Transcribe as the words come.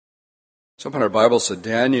So open our Bibles to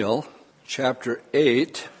Daniel chapter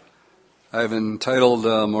 8. I've entitled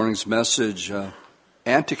morning's message,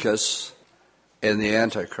 Antiochus and the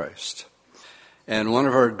Antichrist. And one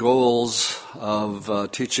of our goals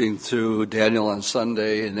of teaching through Daniel on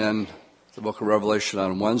Sunday and then the book of Revelation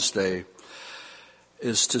on Wednesday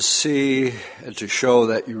is to see and to show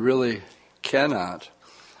that you really cannot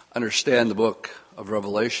understand the book of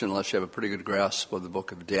Revelation unless you have a pretty good grasp of the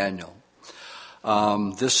book of Daniel.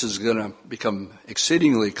 This is going to become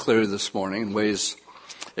exceedingly clear this morning in ways,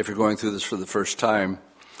 if you're going through this for the first time,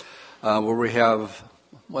 where we have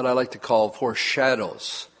what I like to call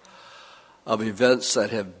foreshadows of events that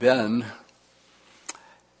have been,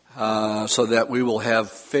 so that we will have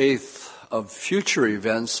faith of future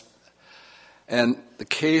events. And the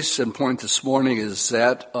case in point this morning is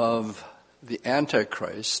that of the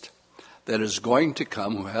Antichrist that is going to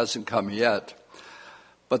come, who hasn't come yet.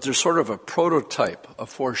 But there's sort of a prototype, a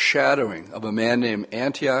foreshadowing of a man named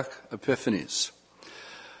Antiochus Epiphanes,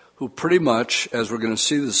 who pretty much, as we're going to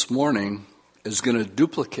see this morning, is going to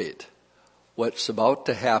duplicate what's about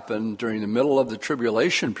to happen during the middle of the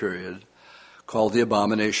tribulation period called the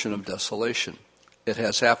abomination of desolation. It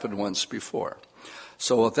has happened once before.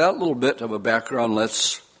 So with that little bit of a background,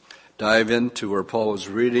 let's dive into where Paul was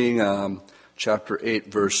reading, chapter 8,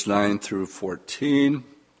 verse 9 through 14.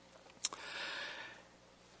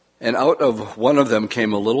 And out of one of them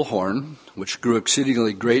came a little horn, which grew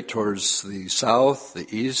exceedingly great towards the south, the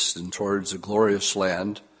east, and towards the glorious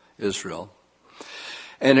land, Israel.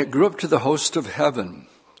 And it grew up to the host of heaven,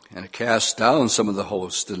 and it cast down some of the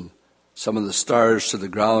host and some of the stars to the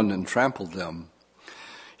ground and trampled them.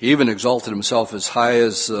 He even exalted himself as high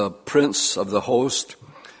as the prince of the host,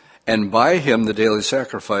 and by him the daily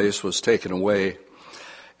sacrifice was taken away,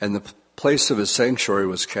 and the place of his sanctuary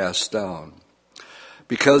was cast down.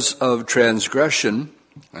 Because of transgression,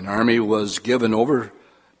 an army was given over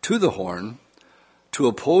to the horn to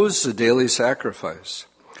oppose the daily sacrifice,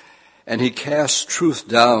 and he cast truth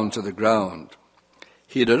down to the ground.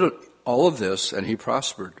 He did all of this, and he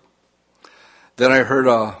prospered. Then I heard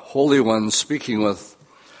a holy one speaking with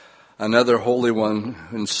another holy one,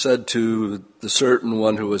 and said to the certain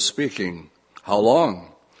one who was speaking, "How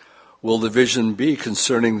long will the vision be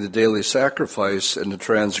concerning the daily sacrifice and the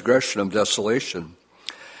transgression of desolation,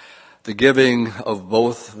 the giving of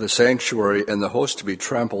both the sanctuary and the host to be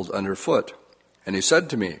trampled underfoot?" And he said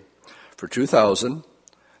to me, "For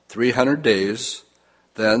 2,300 days,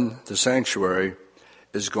 then the sanctuary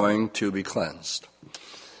is going to be cleansed."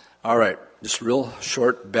 All right, just real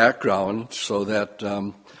short background so that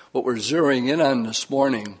what we're zeroing in on this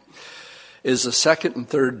morning is the second and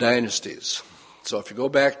third dynasties. So if you go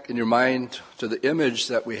back in your mind to the image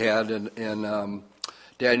that we had in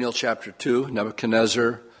Daniel chapter 2,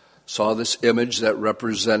 Nebuchadnezzar saw this image that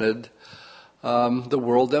represented the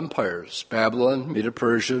world empires, Babylon,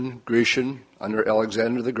 Medo-Persian, Grecian, under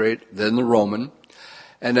Alexander the Great, then the Roman,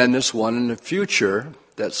 and then this one in the future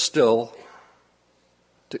that's still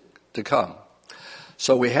to come.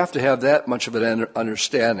 So we have to have that much of an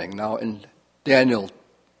understanding. Now in Daniel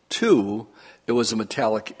 2, it was a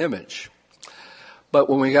metallic image. But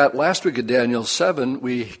when we got last week at Daniel 7,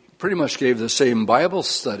 we pretty much gave the same Bible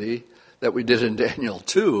study that we did in Daniel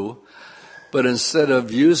 2, but instead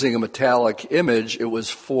of using a metallic image, it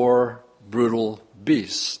was 4 brutal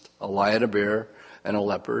beasts, a lion, a bear, and a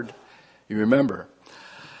leopard. You remember.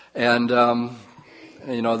 And,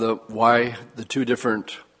 why the two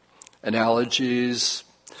different analogies.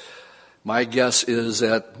 My guess is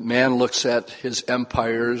that man looks at his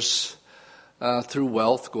empires through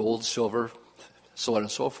wealth, gold, silver, so on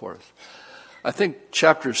and so forth. I think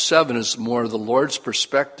chapter 7 is more the Lord's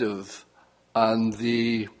perspective on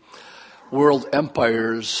the world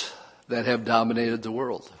empires that have dominated the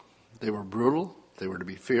world. They were brutal. They were to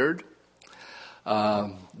be feared.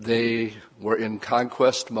 They were in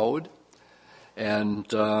conquest mode. And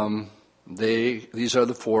these are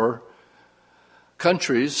the 4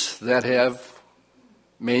 countries that have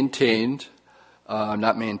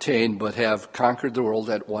but have conquered the world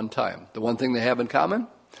at one time. The one thing they have in common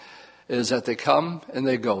is that they come and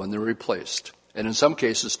they go and they're replaced. And in some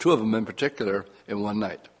cases, 2 of them in particular, in one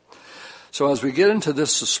night. So as we get into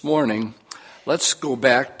this morning, let's go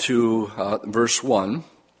back to verse 1.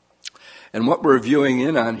 And what we're viewing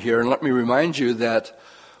in on here, and let me remind you that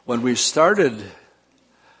when we started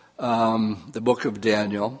the book of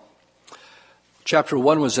Daniel, chapter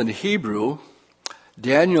 1 was in Hebrew.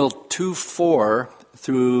 Daniel 2:4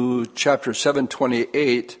 through chapter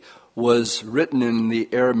 7:28 was written in the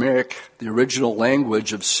Aramaic, the original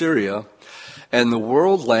language of Syria, and the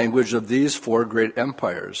world language of these 4 great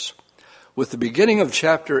empires, with the beginning of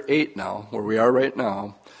chapter 8 now, where we are right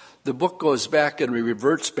now, the book goes back and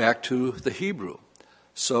reverts back to the Hebrew.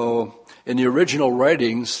 So in the original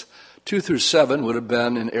writings, 2 through 7 would have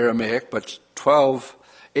been in Aramaic, but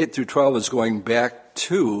 8 through 12 is going back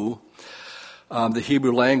to the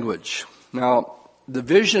Hebrew language. Now, the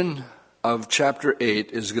vision of chapter 8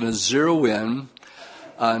 is going to zero in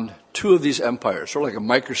on two of these empires, sort of like a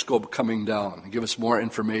microscope coming down and give us more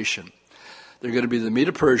information. They're going to be the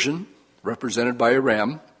Medo-Persian, represented by a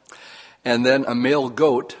ram, and then a male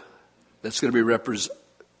goat that's going to be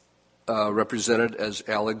represented as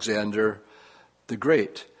Alexander the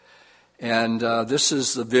Great. And this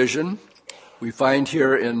is the vision we find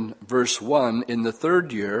here in verse 1, in the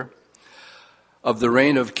 3rd year of the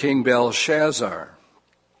reign of King Belshazzar.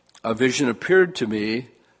 A vision appeared to me,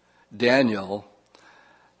 Daniel,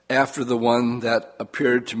 after the one that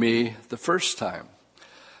appeared to me the first time.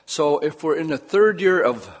 So if we're in the 3rd year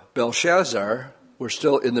of Belshazzar, we're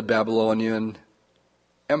still in the Babylonian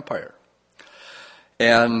Empire.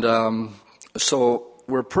 And so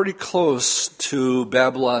we're pretty close to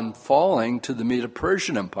Babylon falling to the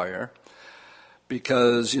Medo-Persian Empire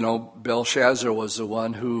because, Belshazzar was the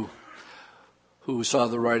one who saw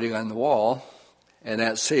the writing on the wall. And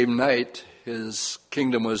that same night, his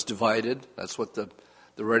kingdom was divided. That's what the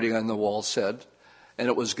writing on the wall said. And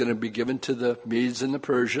it was going to be given to the Medes and the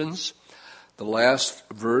Persians. The last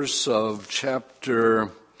verse of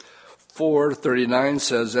chapter 4:39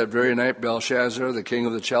 says, that very night Belshazzar, the king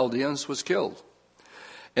of the Chaldeans, was killed.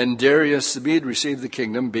 And Darius the Mede received the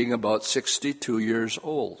kingdom, being about 62 years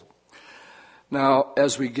old. Now,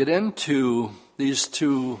 as we get into these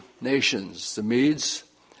two nations, the Medes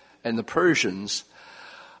and the Persians,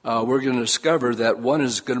 we're going to discover that one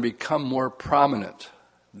is going to become more prominent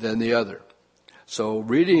than the other. So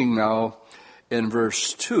reading now in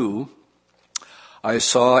verse 2, I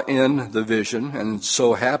saw in the vision, and it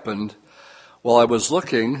so happened, while I was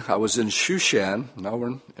looking, I was in Shushan, now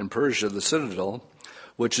we're in Persia, the citadel,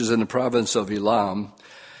 which is in the province of Elam,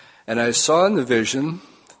 and I saw in the vision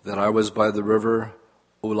that I was by the river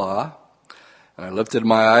Ulah, and I lifted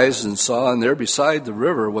my eyes and saw, and there beside the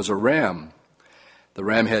river was a ram. The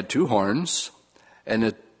ram had 2 horns, and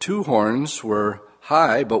the 2 horns were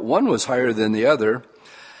high, but one was higher than the other,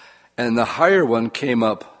 and the higher one came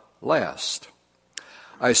up last.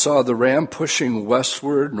 I saw the ram pushing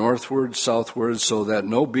westward, northward, southward, so that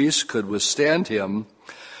no beast could withstand him,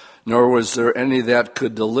 nor was there any that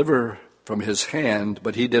could deliver from his hand,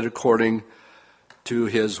 but he did according to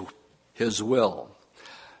his will.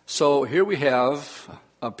 So here we have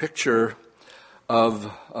a picture of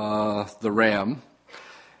the ram,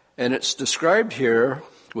 and it's described here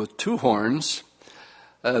with 2 horns.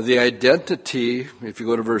 The identity, if you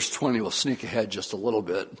go to verse 20, we'll sneak ahead just a little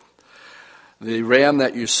bit. The ram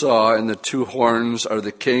that you saw and the 2 horns are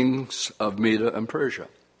the kings of Media and Persia.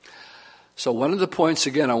 So one of the points,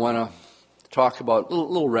 again, I want to talk about, a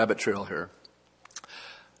little rabbit trail here.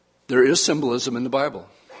 There is symbolism in the Bible.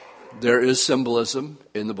 There is symbolism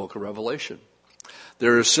in the book of Revelation.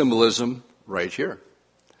 There is symbolism right here.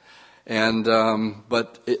 And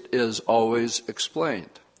but it is always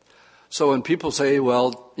explained. So when people say,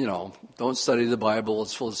 well, don't study the Bible,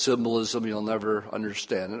 it's full of symbolism, you'll never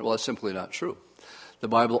understand it, well, that's simply not true. The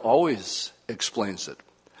Bible always explains it.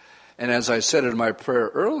 And as I said in my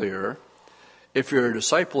prayer earlier, if you're a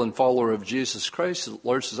disciple and follower of Jesus Christ, the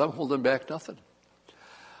Lord says, I'm holding back nothing.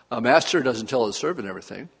 A master doesn't tell his servant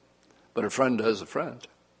everything, but a friend does a friend.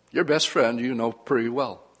 Your best friend you know pretty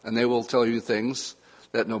well, and they will tell you things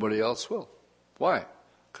that nobody else will. Why?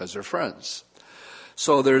 Because they're friends.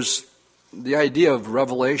 So there's the idea of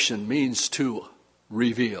revelation means to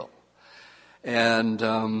reveal. And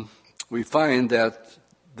we find that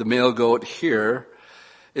the male goat here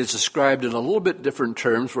is described in a little bit different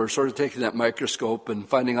terms. We're sort of taking that microscope and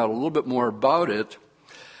finding out a little bit more about it.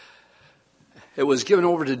 It was given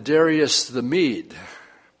over to Darius the Mede.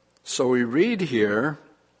 So we read here,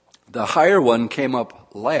 the higher one came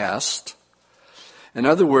up last. In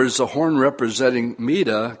other words, the horn representing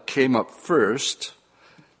Media came up first.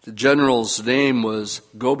 The general's name was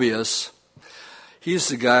Gobius. He's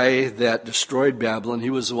the guy that destroyed Babylon. He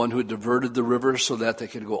was the one who diverted the river so that they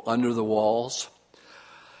could go under the walls.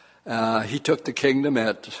 He took the kingdom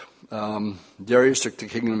Darius took the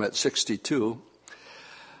kingdom at 62.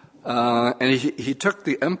 And he took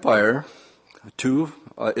the empire to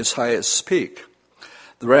its highest peak.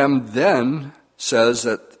 The ram then says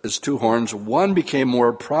that his 2 horns, one became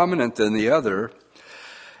more prominent than the other,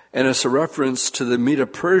 and it's a reference to the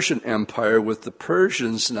Medo-Persian Empire, with the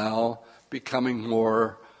Persians now becoming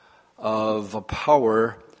more of a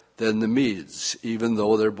power than the Medes, even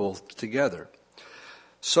though they're both together.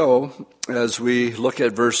 So, as we look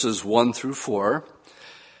at verses 1 through 4,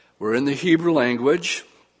 we're in the Hebrew language.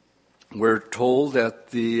 We're told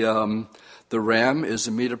that the ram is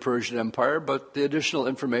the Medo-Persian Empire, but the additional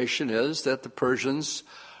information is that the Persians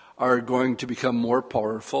are going to become more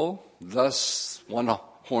powerful, thus one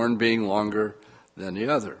horn being longer than the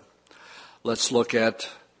other. Let's look at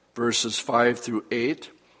verses 5 through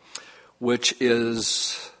 8, which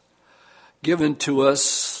is given to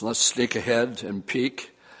us. Let's sneak ahead and peek.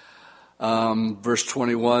 Verse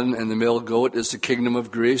 21, and the male goat is the kingdom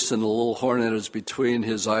of Greece, and the little horn that is between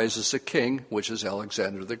his eyes is the king, which is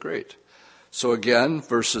Alexander the Great. So again,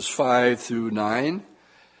 verses 5 through 9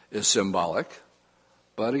 is symbolic,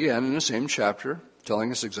 but again, in the same chapter,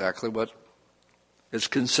 telling us exactly what is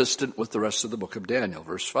consistent with the rest of the book of Daniel,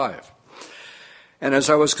 verse 5. And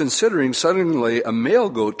as I was considering, suddenly a male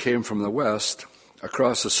goat came from the west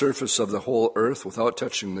across the surface of the whole earth without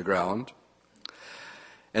touching the ground.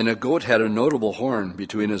 And the goat had a notable horn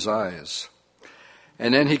between his eyes.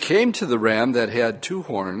 And then he came to the ram that had 2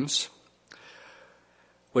 horns,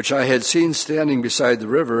 which I had seen standing beside the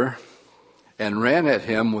river, and ran at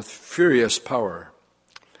him with furious power.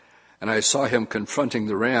 And I saw him confronting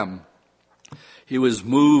the ram. He was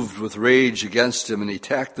moved with rage against him, and he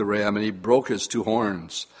attacked the ram, and he broke his 2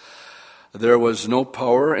 horns. There was no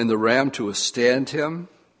power in the ram to withstand him,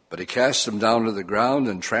 but he cast him down to the ground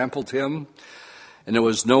and trampled him, and there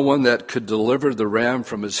was no one that could deliver the ram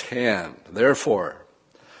from his hand. Therefore,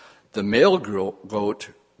 the male goat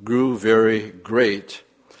grew very great,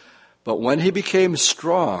 but when he became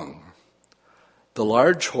strong, the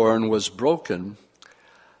large horn was broken,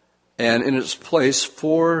 and in its place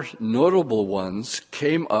 4 notable ones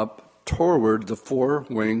came up toward the 4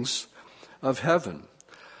 wings of heaven.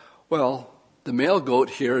 Well, the male goat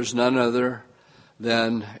here is none other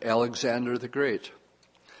than Alexander the Great,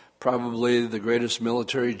 probably the greatest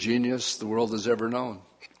military genius the world has ever known.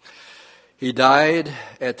 He died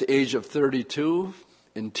at the age of 32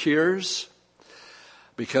 in tears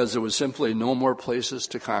because there was simply no more places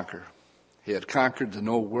to conquer. He had conquered the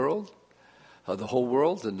whole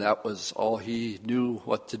world, and that was all he knew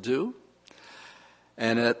what to do.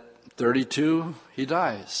 And at 32, he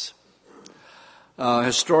dies.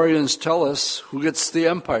 Historians tell us who gets the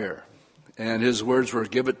empire, and his words were,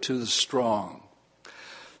 "Give it to the strong."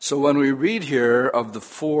 So when we read here of the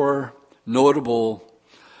 4 notable,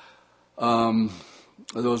 there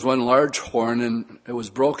was one large horn and it was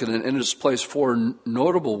broken, and in its place 4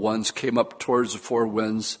 notable ones came up towards the 4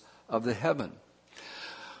 winds of the heaven.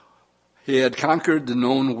 He had conquered the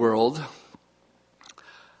known world.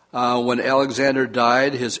 When Alexander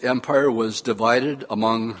died, his empire was divided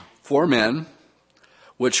among 4 men,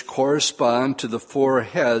 which correspond to the 4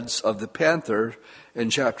 heads of the panther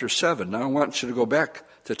in chapter 7. Now I want you to go back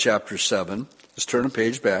to chapter 7. Just turn a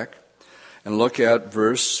page back and look at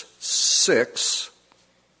verse 6.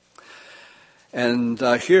 And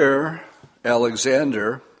here,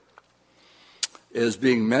 Alexander is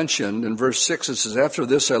being mentioned. In verse 6, it says, "After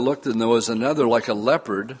this I looked, and there was another like a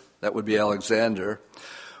leopard," that would be Alexander,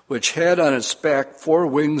 "which had on its back 4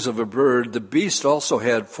 wings of a bird. The beast also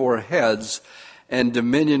had 4 heads, and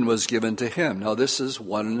dominion was given to him." Now this is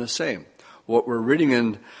one and the same. What we're reading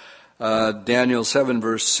in Daniel 7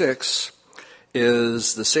 verse 6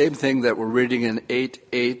 is the same thing that we're reading in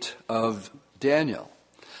 8:8 of Daniel.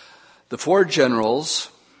 The 4 generals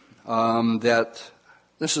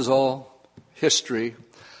this is all history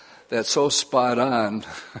that's so spot on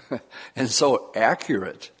and so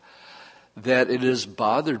accurate that it has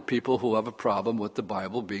bothered people who have a problem with the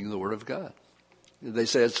Bible being the Word of God. They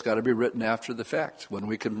say it's got to be written after the fact, when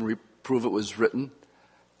we can prove it was written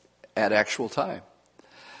at actual time.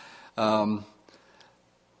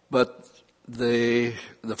 But the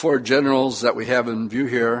 4 generals that we have in view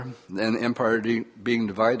here, and the empire being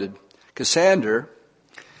divided, Cassander,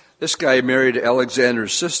 this guy married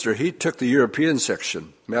Alexander's sister. He took the European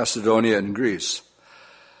section, Macedonia and Greece.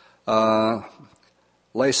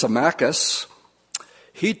 Lysimachus,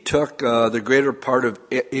 he took the greater part of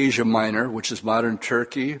Asia Minor, which is modern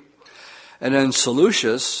Turkey. And then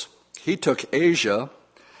Seleucus, he took Asia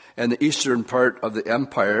and the eastern part of the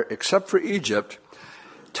empire, except for Egypt.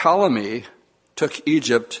 Ptolemy took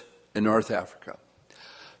Egypt and North Africa.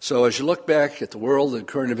 So as you look back at the world and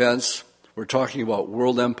current events, we're talking about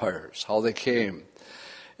world empires, how they came.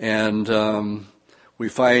 And we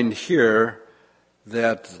find here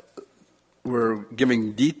that we're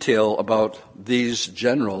giving detail about these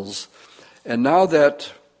generals. And now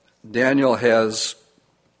that Daniel has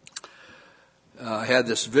had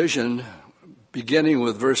this vision, beginning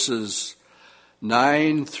with verses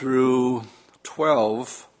 9 through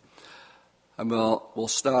 12, we'll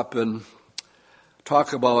stop and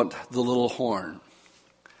talk about the little horn.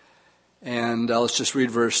 And let's just read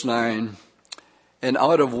verse 9. And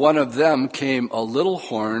out of one of them came a little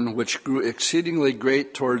horn, which grew exceedingly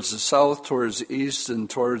great towards the south, towards the east, and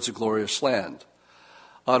towards the glorious land.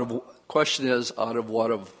 Question is, out of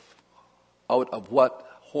what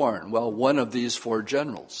horn? Well, one of these four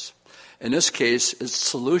generals. In this case, it's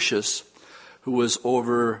Seleucus, who was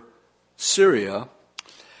over Syria.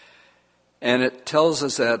 And it tells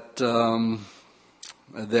us that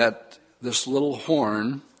that this little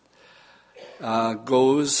horn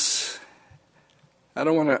goes. I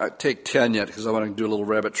don't want to take 10 yet because I want to do a little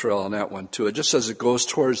rabbit trail on that one too. It just says it goes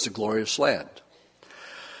towards the glorious land.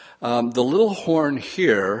 The little horn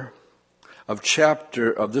here of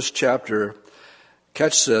this chapter,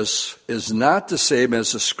 catch this, is not the same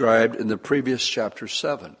as described in the previous chapter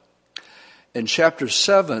 7. In chapter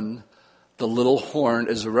 7, the little horn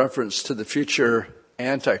is a reference to the future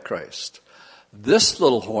Antichrist. This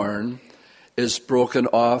little horn is broken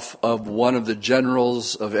off of one of the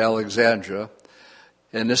generals of Alexandria,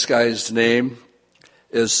 and this guy's name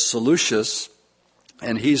is Seleucus,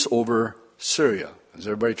 and he's over Syria. Is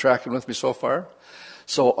everybody tracking with me so far?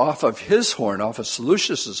 So off of his horn, off of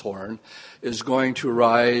Seleucus's horn, is going to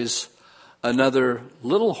rise another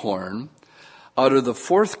little horn out of the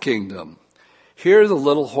fourth kingdom. Here the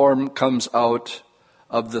little horn comes out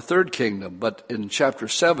of the third kingdom, but in chapter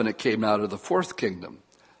 7 it came out of the fourth kingdom.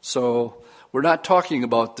 So we're not talking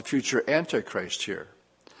about the future Antichrist here.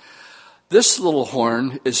 This little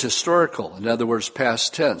horn is historical, in other words,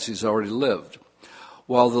 past tense. He's already lived.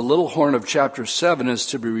 While the little horn of chapter 7 is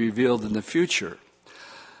to be revealed in the future.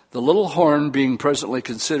 The little horn being presently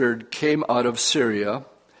considered came out of Syria,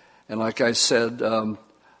 and like I said,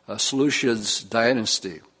 Seleucus'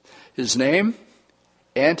 dynasty. His name?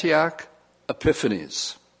 Antioch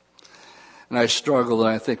Epiphanes. And I struggled, and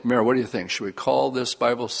I think, Mary, what do you think? Should we call this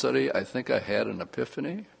Bible study, I Think I Had an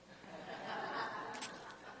Epiphany?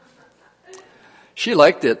 She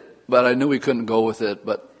liked it, but I knew we couldn't go with it,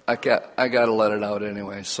 but I got to let it out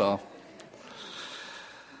anyway, so.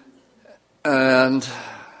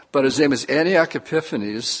 But his name is Antioch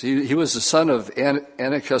Epiphanes. He was the son of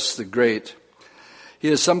Antiochus the Great. He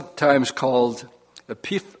is sometimes called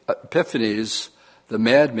Epiphanes, the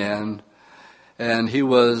madman, and he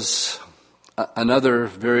was another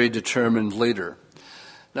very determined leader.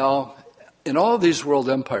 Now, in all of these world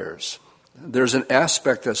empires, there's an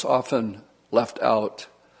aspect that's often left out,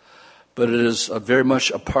 but it is very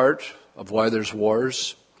much a part of why there's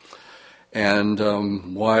wars and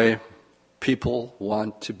why people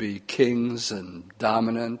want to be kings and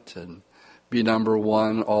dominant and be number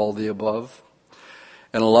one, all the above.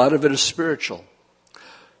 And a lot of it is spiritual.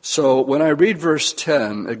 So when I read verse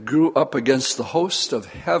 10, it grew up against the host of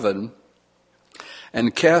heaven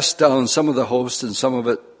and cast down some of the host and some of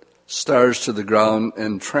its stars to the ground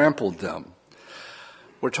and trampled them.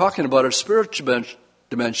 We're talking about a spiritual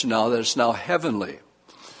dimension now that is now heavenly.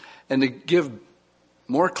 And to give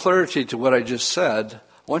more clarity to what I just said,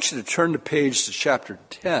 I want you to turn the page to chapter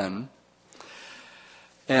 10.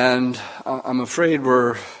 And I'm afraid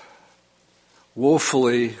we're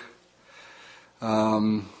woefully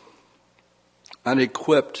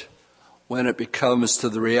unequipped when it comes to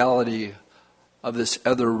the reality of this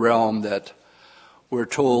other realm that we're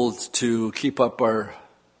told to keep up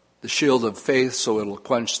the shield of faith so it'll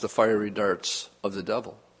quench the fiery darts of the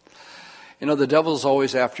devil. You know, the devil's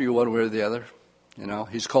always after you one way or the other. You know,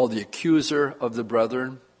 he's called the accuser of the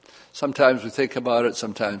brethren. Sometimes we think about it,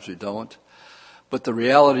 sometimes we don't. But the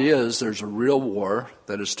reality is there's a real war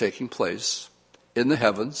that is taking place in the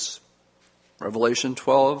heavens. Revelation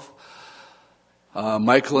 12,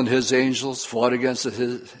 Michael and his angels fought against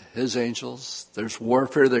his angels. There's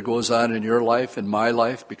warfare that goes on in your life, in my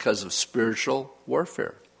life, because of spiritual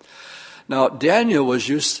warfare. Now, Daniel was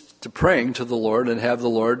used to praying to the Lord and have the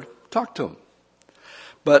Lord talk to him.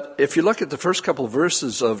 But if you look at the first couple of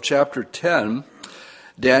verses of chapter 10,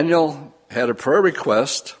 Daniel had a prayer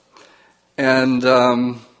request, and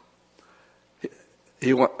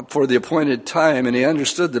he went for the appointed time, and he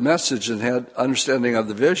understood the message and had understanding of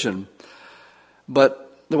the vision.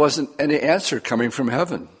 But there wasn't any answer coming from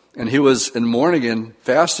heaven. And he was in mourning and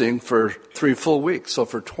fasting for 3 full weeks. So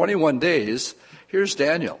for 21 days, here's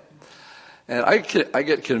Daniel. And I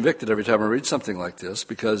get convicted every time I read something like this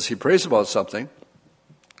because he prays about something.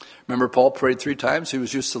 Remember Paul prayed 3 times? He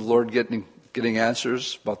was used to the Lord getting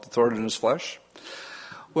answers about the thorn in his flesh.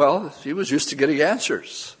 Well, he was used to getting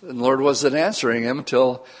answers. And the Lord wasn't answering him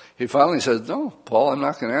until he finally said, no, Paul, I'm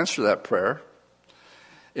not going to answer that prayer.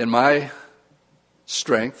 In my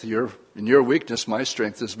strength, in your weakness, my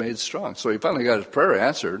strength is made strong. So he finally got his prayer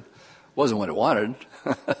answered. Wasn't what he wanted,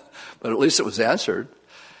 but at least it was answered.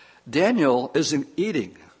 Daniel isn't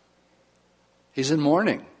eating. He's in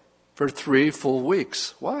mourning for 3 full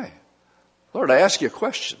weeks. Why? Lord, I ask you a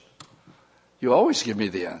question. You always give me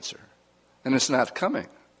the answer, and it's not coming.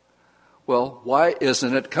 Well, why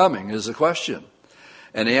isn't it coming is the question.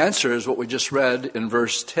 And the answer is what we just read in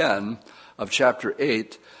verse 10 of chapter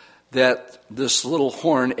 8, that this little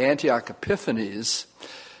horn, Antioch Epiphanes,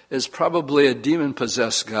 is probably a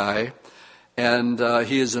demon-possessed guy, and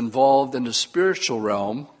he is involved in the spiritual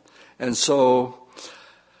realm. And so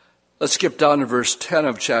let's skip down to verse 10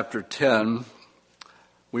 of chapter 10.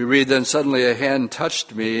 We read, then suddenly a hand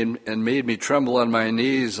touched me and made me tremble on my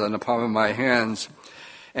knees on the palm of my hands.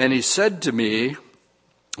 And he said to me,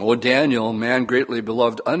 O Daniel, man greatly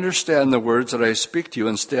beloved, understand the words that I speak to you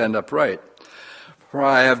and stand upright. For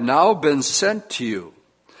I have now been sent to you.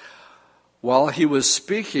 While he was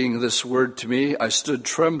speaking this word to me, I stood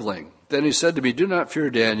trembling. Then he said to me, do not fear,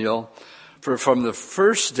 Daniel, for from the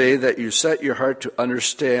first day that you set your heart to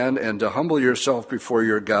understand and to humble yourself before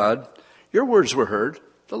your God, your words were heard.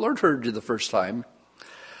 The Lord heard you the first time.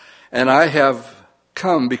 And I have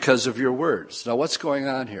come because of your words. Now what's going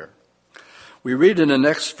on here? We read in the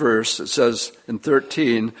next verse, it says in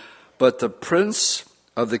 13, but the prince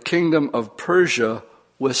of the kingdom of Persia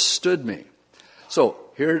withstood me. So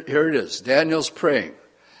here it is. Daniel's praying.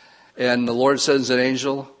 And the Lord sends an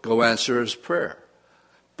angel, go answer his prayer.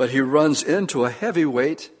 But he runs into a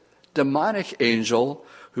heavyweight demonic angel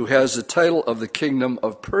who has the title of the kingdom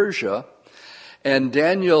of Persia. And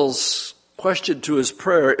Daniel's question to his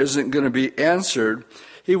prayer isn't going to be answered.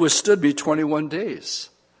 He withstood me 21 days.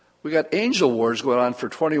 We got angel wars going on for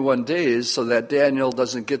 21 days so that Daniel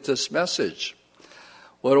doesn't get this message.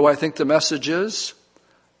 What do I think the message is?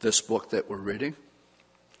 This book that we're reading,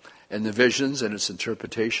 and the visions and its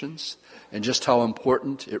interpretations, and just how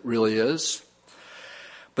important it really is.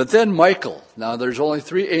 But then Michael. Now there's only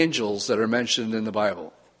 3 angels that are mentioned in the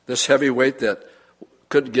Bible. This heavyweight that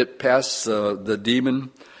couldn't get past the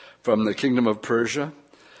demon from the kingdom of Persia.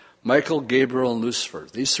 Michael, Gabriel, and Lucifer.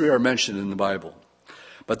 These 3 are mentioned in the Bible.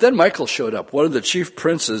 But then Michael showed up, one of the chief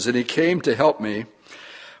princes, and he came to help me,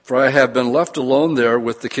 for I have been left alone there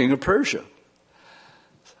with the king of Persia.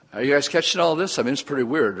 Are you guys catching all this? I mean, it's pretty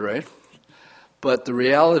weird, right? But the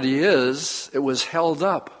reality is, it was held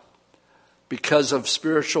up because of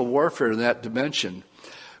spiritual warfare in that dimension.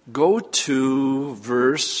 Go to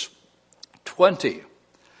verse 20.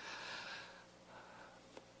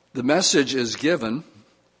 The message is given,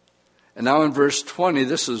 and now in verse 20,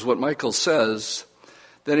 this is what Michael says.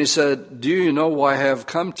 Then he said, do you know why I have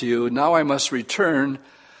come to you? Now I must return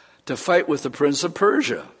to fight with the prince of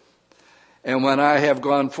Persia. And when I have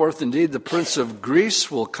gone forth, indeed, the prince of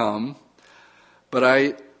Greece will come. But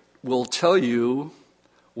I will tell you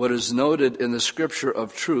what is noted in the scripture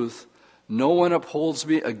of truth. No one upholds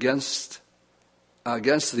me against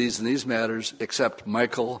these in these matters except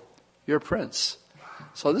Michael, your prince.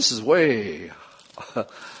 So this is way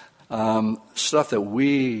stuff that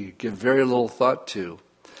we give very little thought to.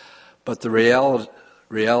 But the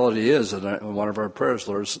reality is, in one of our prayers,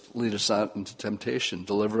 Lord, lead us not into temptation.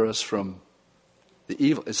 Deliver us from the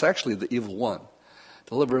evil. It's actually the evil one.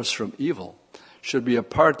 Deliver us from evil. Should be a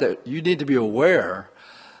part that you need to be aware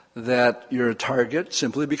that you're a target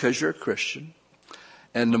simply because you're a Christian.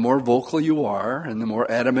 And the more vocal you are and the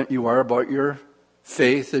more adamant you are about your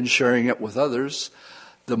faith and sharing it with others,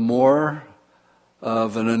 the more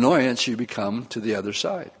of an annoyance you become to the other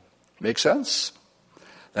side. Make sense?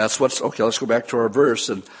 Okay, let's go back to our verse.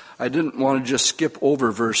 And I didn't want to just skip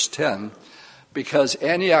over verse 10 because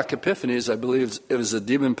Antioch Epiphanes, I believe, it was a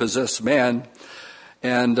demon-possessed man.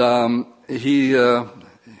 And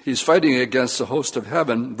he's fighting against the host of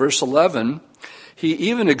heaven. Verse 11, he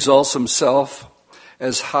even exalts himself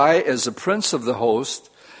as high as the prince of the host,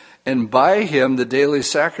 and by him the daily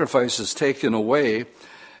sacrifice is taken away,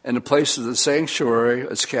 and the place of the sanctuary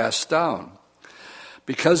is cast down.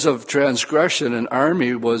 Because of transgression, an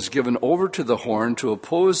army was given over to the horn to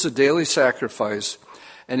oppose the daily sacrifice,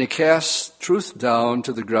 and he cast truth down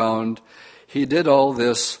to the ground. He did all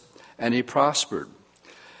this, and he prospered.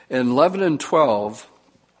 In 11 and 12,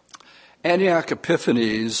 Antioch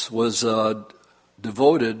Epiphanes was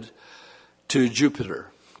devoted to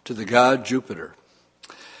Jupiter, to the god Jupiter.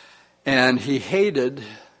 And he hated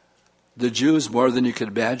the Jews more than you could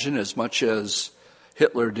imagine, as much as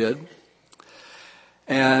Hitler did.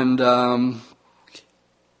 And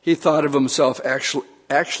he thought of himself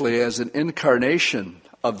actually as an incarnation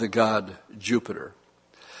of the god Jupiter.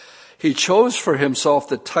 he chose for himself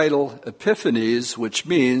the title Epiphanes, which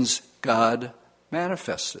means God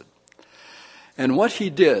manifested. And what he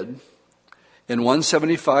did in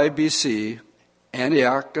 175 BC,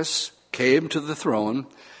 Antiochus came to the throne,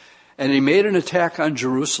 and he made an attack on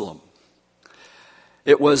Jerusalem.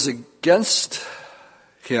 It was against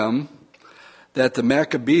him that the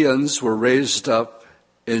Maccabees were raised up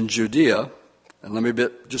in Judea. And let me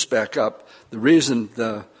just back up. The reason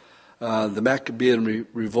the Maccabean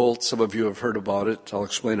revolt, some of you have heard about it, I'll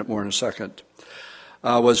explain it more in a second,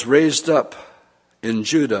 was raised up in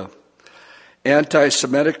Judah.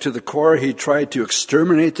 Anti-Semitic to the core, he tried to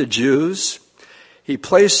exterminate the Jews. He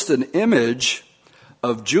placed an image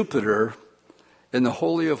of Jupiter in the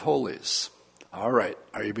Holy of Holies. All right,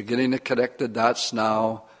 are you beginning to connect the dots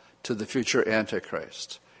now to the future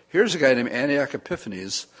Antichrist? Here's a guy named Antiochus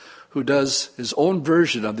Epiphanes who does his own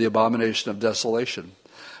version of the abomination of desolation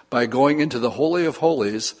by going into the Holy of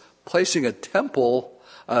Holies, placing a temple,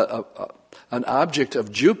 an object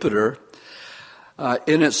of Jupiter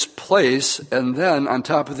in its place, and then on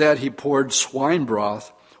top of that he poured swine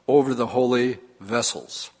broth over the holy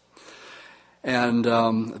vessels. And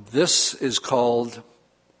this is called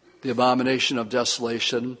the abomination of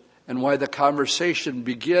desolation. And why the conversation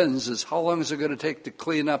begins is, how long is it going to take to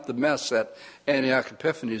clean up the mess that Antiochus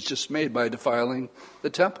Epiphanes just made by defiling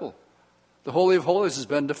the temple? The Holy of Holies has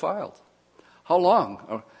been defiled. How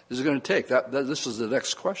long is it going to take? This is the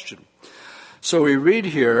next question. So we read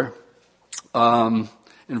here in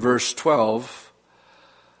verse 12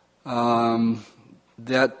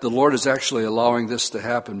 that the Lord is actually allowing this to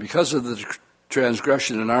happen. Because of the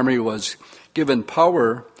transgression, an army was given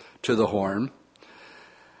power to the horn,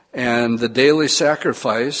 and the daily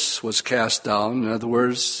sacrifice was cast down. In other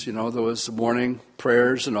words, there was the morning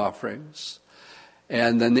prayers and offerings,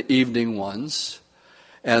 and then the evening ones,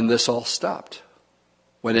 and this all stopped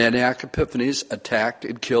when Antiochus Epiphanes attacked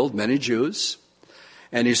and killed many Jews,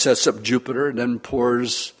 and he sets up Jupiter and then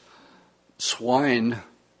pours swine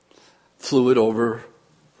fluid over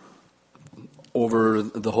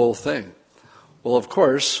the whole thing. Well, of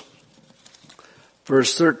course,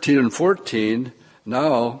 verse 13 and 14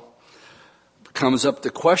 now comes up the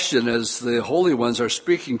question as the holy ones are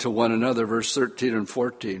speaking to one another, verse 13 and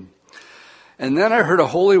 14. And then I heard a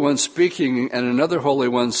holy one speaking, and another holy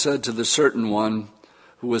one said to the certain one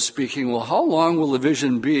who was speaking, well, how long will the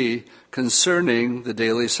vision be concerning the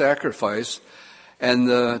daily sacrifice and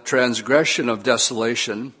the transgression of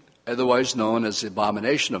desolation, otherwise known as the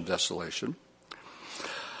abomination of desolation?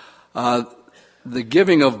 The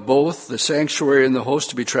giving of both the sanctuary and the host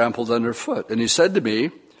to be trampled underfoot. And he said to me,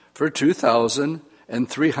 for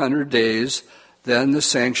 2,300 days, then the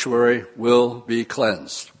sanctuary will be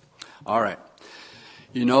cleansed. All right.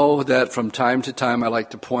 You know that from time to time I like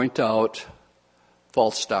to point out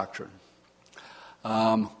false doctrine,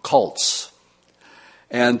 cults.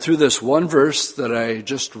 And through this one verse that I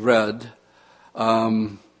just read,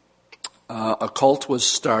 a cult was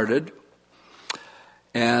started,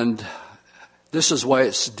 and this is why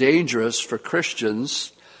it's dangerous for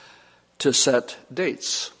Christians to set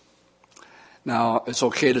dates. Now, it's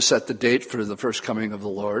okay to set the date for the first coming of the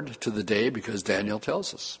Lord to the day because Daniel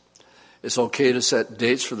tells us. It's okay to set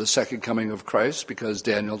dates for the second coming of Christ because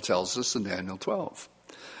Daniel tells us in Daniel 12.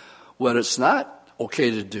 What it's not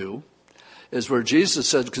okay to do is where Jesus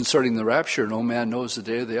said concerning the rapture, no man knows the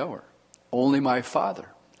day or the hour, only my Father.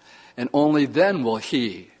 And only then will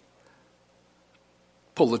he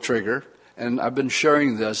pull the trigger. And I've been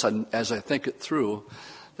sharing this as I think it through,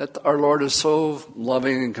 that our Lord is so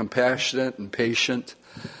loving and compassionate and patient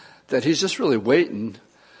that he's just really waiting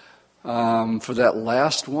for that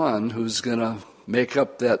last one who's going to make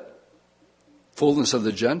up that fullness of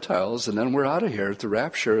the Gentiles, and then we're out of here at the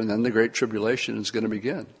rapture, and then the Great Tribulation is going to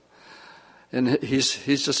begin. And he's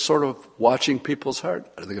just sort of watching people's heart.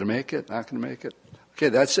 Are they going to make it? Not going to make it? Okay,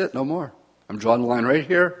 that's it. No more. I'm drawing the line right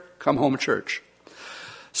here. Come home, church.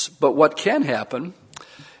 But what can happen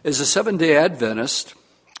is a Seventh-day Adventist,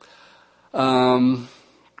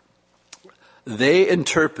 they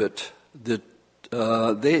interpret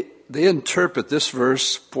this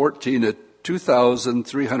verse 14 at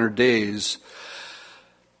 2,300 days.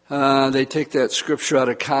 They take that scripture out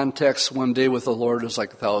of context. One day with the Lord is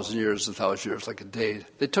like 1,000 years, 1,000 years like a day.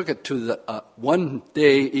 They took it to the 1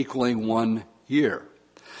 day equaling 1 year.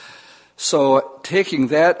 So taking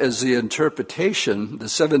that as the interpretation, the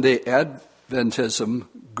Seventh-day Adventism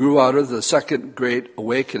grew out of the Second Great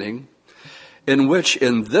Awakening, in which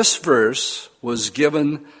in this verse was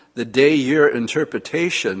given the day-year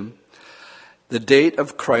interpretation. The date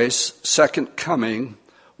of Christ's second coming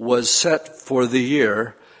was set for the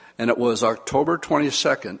year, and it was October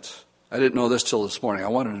 22nd, I didn't know this till this morning. I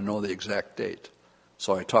wanted to know the exact date.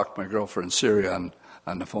 So I talked to my girlfriend Siri on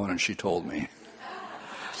the phone, and she told me.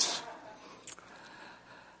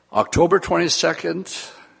 October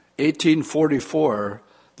 22nd, 1844,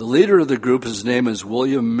 the leader of the group, his name is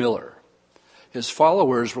William Miller. His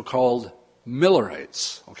followers were called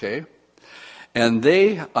Millerites, okay? And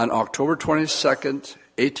they, on October 22nd,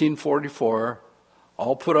 1844,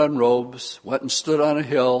 all put on robes, went and stood on a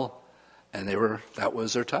hill, and that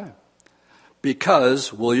was their time.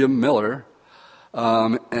 Because William Miller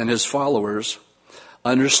and his followers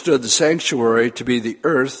understood the sanctuary to be the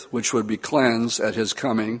earth which would be cleansed at his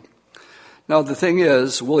coming. Now the thing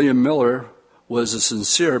is, William Miller was a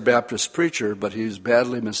sincere Baptist preacher, but he was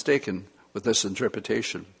badly mistaken with this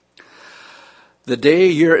interpretation. The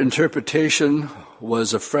day-year interpretation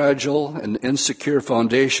was a fragile and insecure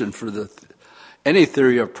foundation for any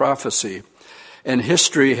theory of prophecy, and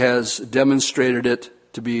history has demonstrated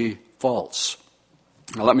it to be false.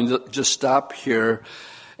 Now let me just stop here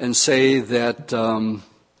and say that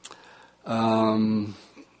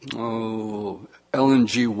Ellen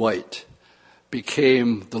G. White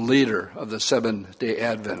became the leader of the Seventh-day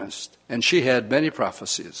Adventists, and she had many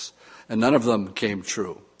prophecies, and none of them came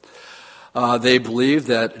true. They believe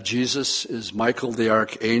that Jesus is Michael the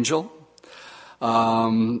Archangel.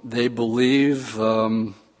 They believe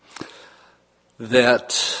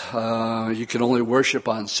that you can only worship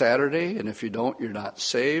on Saturday, and if you don't, you're not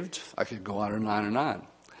saved. I could go on and on and on.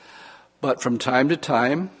 But from time to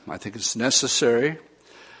time, I think it's necessary,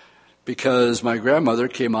 because my grandmother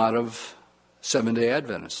came out of Seventh-day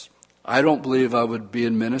Adventists. I don't believe I would be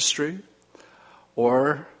in ministry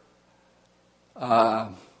or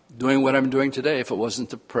doing what I'm doing today if it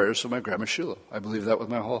wasn't the prayers of my Grandma Sheila. I believe that with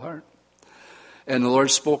my whole heart. And the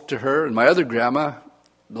Lord spoke to her, and my other grandma,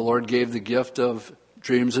 the Lord gave the gift of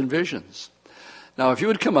dreams and visions. Now, if you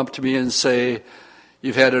would come up to me and say,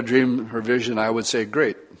 you've had a dream or vision, I would say,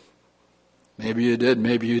 great. Maybe you did,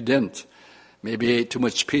 maybe you didn't. Maybe you ate too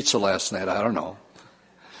much pizza last night, I don't know.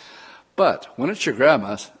 But when it's your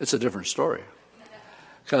grandma, it's a different story.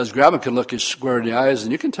 Because grandma can look you square in the eyes,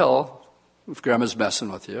 and you can tell if grandma's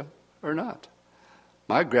messing with you or not.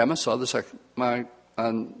 My grandma saw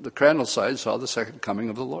on the Crandall side, saw the second coming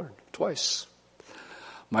of the Lord twice.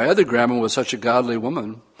 My other grandma was such a godly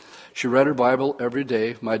woman. She read her Bible every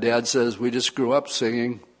day. My dad says we just grew up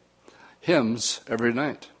singing hymns every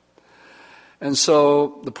night. And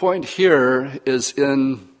so the point here is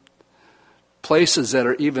in places that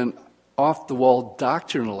are even off the wall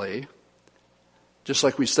doctrinally, just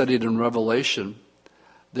like we studied in Revelation,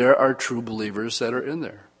 there are true believers that are in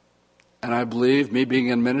there. And I believe me being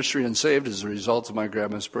in ministry and saved is a result of my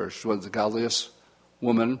grandma's prayer. She was the godliest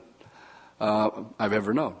woman I've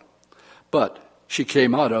ever known. But she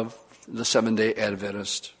came out of the Seventh-day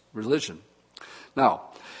Adventist religion.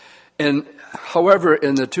 Now, however,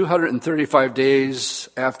 in the 235 days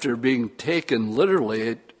after being taken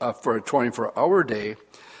literally for a 24-hour day,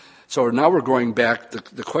 so now we're going back,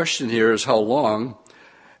 the question here is how long,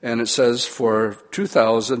 and it says for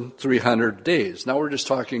 2,300 days. Now we're just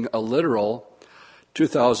talking a literal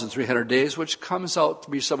 2,300 days, which comes out to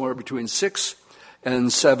be somewhere between 6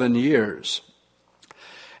 and 7 years.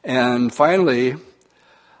 And finally,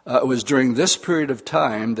 it was during this period of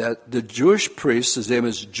time that the Jewish priest, his name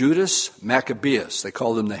is Judas Maccabeus, they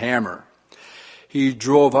called him the Hammer. He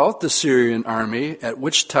drove out the Syrian army, at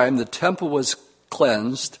which time the temple was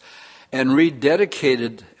cleansed and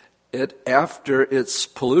rededicated it after its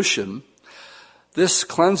pollution. This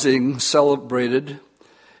cleansing celebrated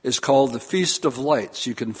is called the Feast of Lights.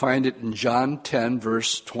 You can find it in John 10,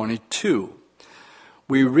 verse 22.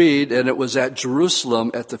 We read, and it was at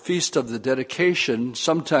Jerusalem at the Feast of the Dedication,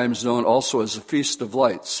 sometimes known also as the Feast of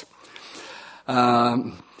Lights.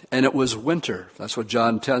 And it was winter. That's what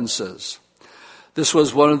John 10 says. This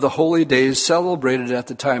was one of the holy days celebrated at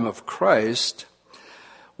the time of Christ,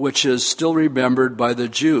 which is still remembered by the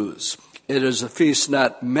Jews. It is a feast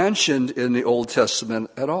not mentioned in the Old Testament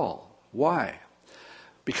at all. Why?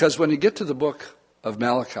 Because when you get to the book of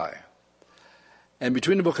Malachi, and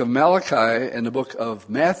between the book of Malachi and the book of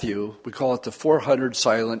Matthew, we call it the 400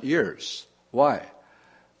 silent years. Why?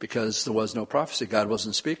 Because there was no prophecy. God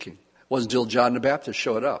wasn't speaking. It wasn't until John the Baptist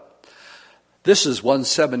showed up. This is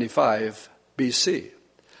 175 BC.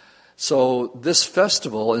 So this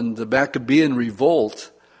festival in the Maccabean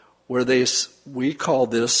revolt, where we call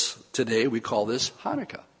this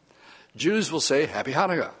Hanukkah. Jews will say Happy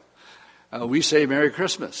Hanukkah. We say Merry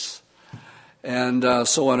Christmas. And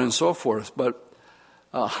so on and so forth. But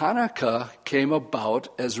Hanukkah came about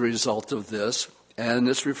as a result of this, and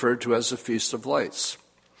it's referred to as the Feast of Lights.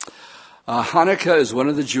 Hanukkah is one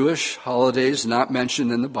of the Jewish holidays not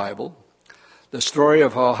mentioned in the Bible. The story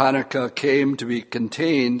of how Hanukkah came to be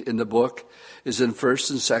contained in the book is in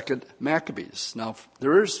 1st and 2nd Maccabees. Now,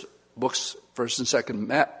 there is books, 1st and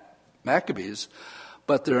 2nd Maccabees,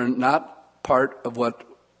 but they're not part of what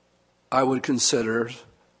I would consider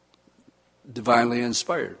divinely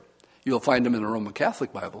inspired. You'll find them in the Roman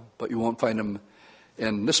Catholic Bible, but you won't find them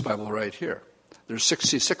in this Bible right here. There's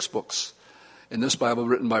 66 books in this Bible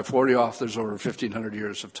written by 40 authors over 1,500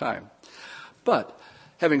 years of time. But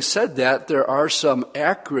having said that, there are some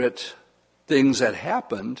accurate things that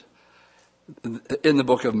happened in the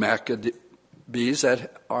book of Maccabees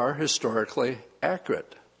that are historically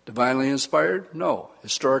accurate. Divinely inspired? No.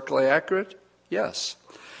 Historically accurate? Yes.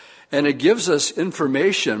 And it gives us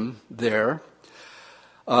information there.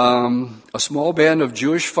 A small band of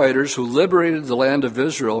Jewish fighters who liberated the land of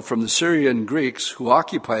Israel from the Syrian Greeks who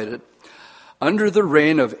occupied it under the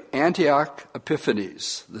reign of Antiochus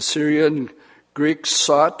Epiphanes. The Syrian Greeks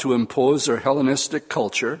sought to impose their Hellenistic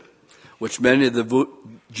culture, which many of the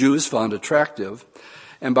Jews found attractive.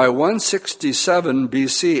 And by 167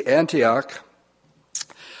 BC, Antioch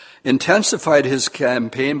intensified his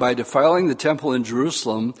campaign by defiling the temple in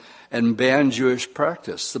Jerusalem and banned Jewish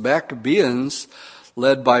practice. The Maccabeans,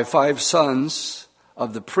 led by 5 sons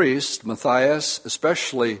of the priest, Matthias,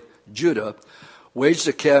 especially Judah, waged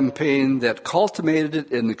a campaign that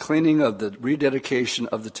culminated in the cleaning of the rededication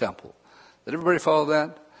of the temple. Did everybody follow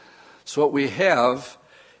that? So what we have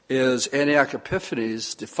is Antiochus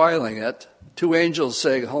Epiphanes defiling it, 2 angels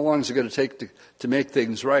saying, how long is it going to take to make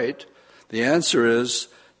things right? The answer is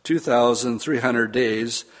 2,300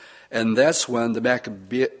 days, and that's when the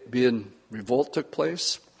Maccabean revolt took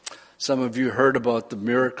place. Some of you heard about the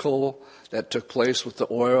miracle that took place with the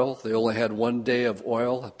oil. They only had 1 day of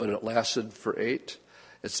oil, but it lasted for 8.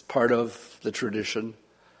 It's part of the tradition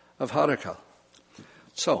of Hanukkah.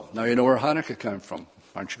 So, now you know where Hanukkah came from.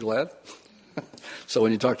 Aren't you glad? So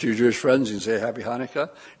when you talk to your Jewish friends and you say Happy Hanukkah,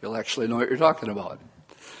 you'll actually know what you're talking about.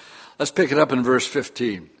 Let's pick it up in verse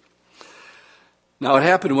 15. Now it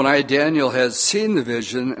happened when I, Daniel, had seen the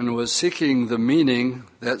vision and was seeking the meaning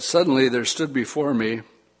that suddenly there stood before me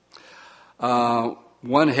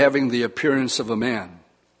one having the appearance of a man.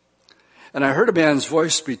 And I heard a man's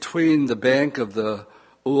voice between the bank of the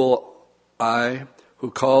Ulai,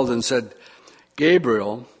 who called and said,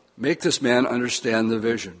 Gabriel, make this man understand the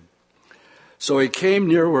vision. So he came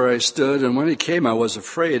near where I stood, and when he came I was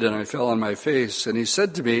afraid, and I fell on my face. And he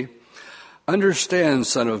said to me, understand,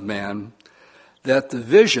 son of man, that the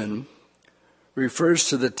vision refers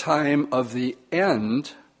to the time of the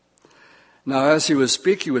end. Now, as he was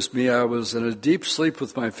speaking with me, I was in a deep sleep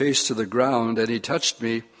with my face to the ground, and he touched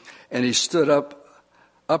me, and he stood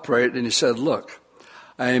upright, and he said, look,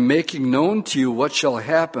 I am making known to you what shall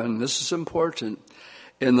happen, this is important,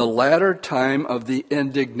 in the latter time of the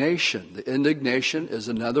indignation. The indignation is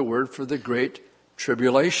another word for the great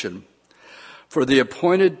tribulation. For the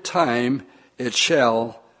appointed time it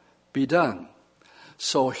shall be done.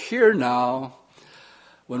 So here now,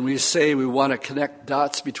 when we say we want to connect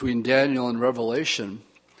dots between Daniel and Revelation,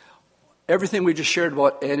 everything we just shared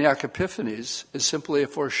about Antiochus Epiphanes is simply a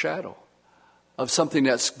foreshadow of something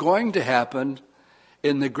that's going to happen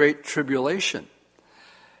in the Great Tribulation.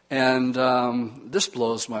 And this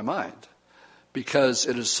blows my mind because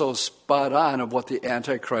it is so spot on of what the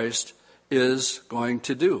Antichrist is going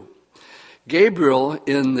to do. Gabriel,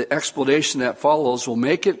 in the explanation that follows, will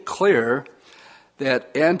make it clear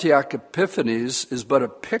that Antiochus Epiphanes is but a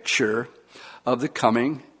picture of the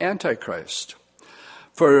coming Antichrist.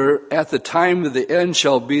 For at the time of the end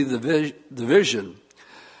shall be the vision.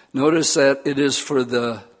 Notice that it is for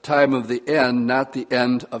the time of the end, not the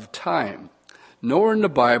end of time. Nowhere in the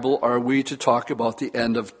Bible are we to talk about the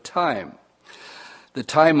end of time. The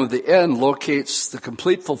time of the end locates the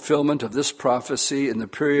complete fulfillment of this prophecy in the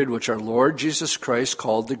period which our Lord Jesus Christ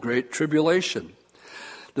called the Great Tribulation.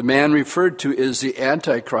 The man referred to is the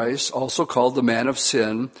Antichrist, also called the man of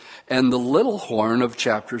sin, and the little horn of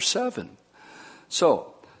chapter 7.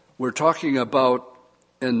 So, we're talking about,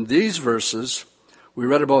 in these verses, we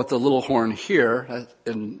read about the little horn here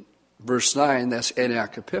in verse 9, that's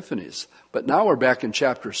Antiochus Epiphanes. But now we're back in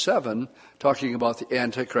chapter 7, talking about the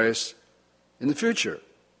Antichrist in the future.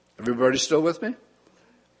 Everybody still with me?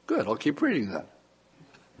 Good, I'll keep reading that.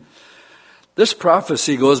 This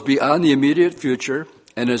prophecy goes beyond the immediate future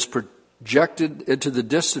and is projected into the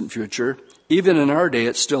distant future. Even in our day,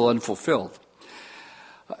 it's still unfulfilled.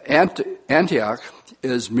 Antioch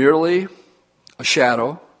is merely a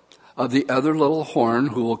shadow of the other little horn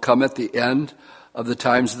who will come at the end of the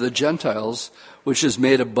times of the Gentiles, which is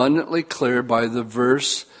made abundantly clear by the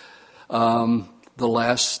verse the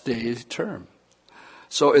last day term.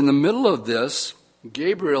 So in the middle of this,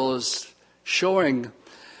 Gabriel is showing,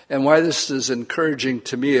 and why this is encouraging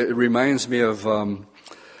to me, it reminds me of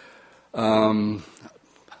the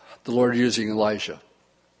Lord using Elijah.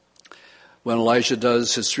 When Elijah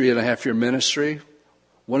does his 3.5-year ministry,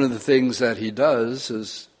 one of the things that he does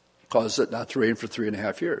is cause it not to rain for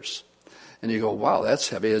 3.5 years. And you go, wow, that's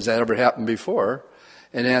heavy. Has that ever happened before?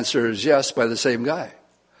 And the answer is yes, by the same guy.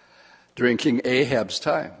 During King Ahab's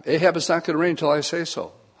time. Ahab is not going to reign until I say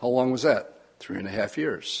so. How long was that? 3.5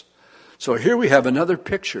 years. So here we have another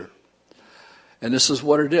picture. And this is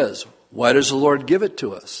what it is. Why does the Lord give it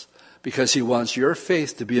to us? Because he wants your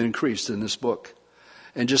faith to be increased in this book.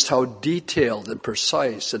 And just how detailed and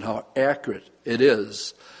precise and how accurate it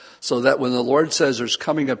is. So that when the Lord says there's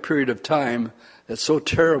coming a period of time that's so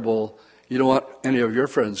terrible, you don't want any of your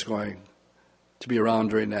friends going to be around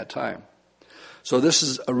during that time. So this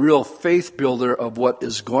is a real faith builder of what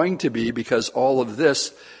is going to be, because all of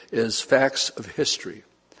this is facts of history.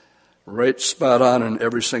 Right spot on in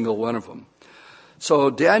every single one of them. So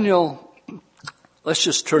Daniel, let's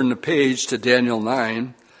just turn the page to Daniel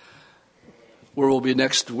 9, where we'll be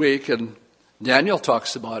next week, and Daniel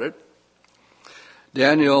talks about it.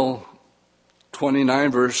 Daniel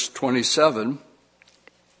 29, verse 27.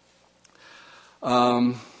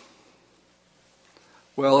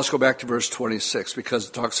 Well, let's go back to verse 26, because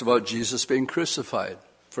it talks about Jesus being crucified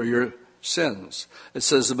for your sins. It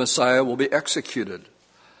says the Messiah will be executed.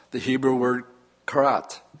 The Hebrew word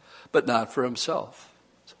karat, but not for himself.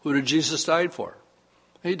 Who did Jesus die for?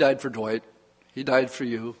 He died for Dwight. He died for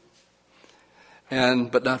you.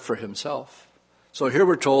 But not for himself. So here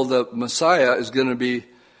we're told the Messiah is going to be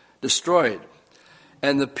destroyed.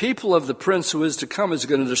 And the people of the prince who is to come is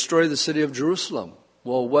going to destroy the city of Jerusalem.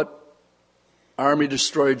 Well, what army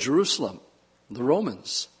destroyed Jerusalem? The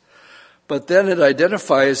Romans. But then it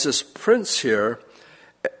identifies this prince here,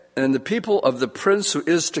 and the people of the prince who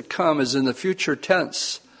is to come is in the future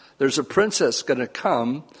tense. There's a prince that's going to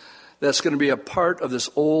come that's going to be a part of this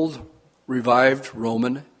old revived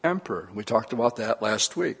Roman emperor. We talked about that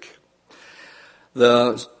last week.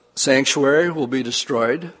 The sanctuary will be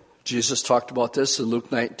destroyed. Jesus talked about this in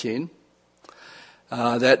Luke 19.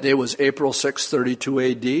 That day was April 6, 32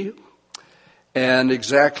 A.D., and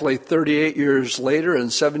exactly 38 years later, in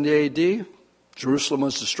 70 A.D., Jerusalem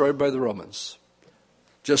was destroyed by the Romans,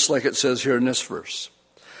 just like it says here in this verse.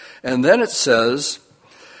 And then it says,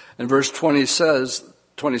 in verse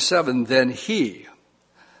 27, then he.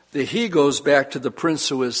 The he goes back to the prince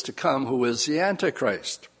who is to come, who is the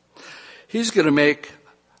Antichrist. He's going to make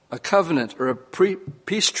a covenant or a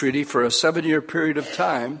peace treaty for a 7-year period of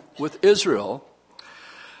time with Israel.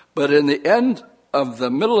 But in the end of the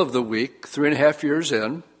middle of the week, 3.5 years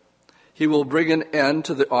in, he will bring an end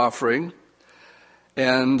to the offering,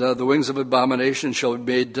 and the wings of abomination shall be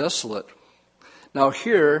made desolate. Now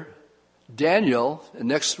here, Daniel, in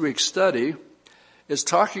next week's study, is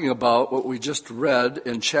talking about what we just read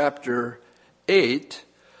in chapter 8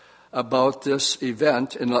 about this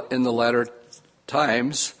event in the latter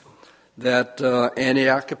times that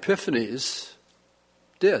Antioch Epiphanes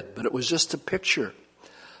did. But it was just a picture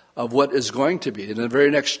of what is going to be. In the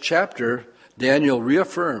very next chapter, Daniel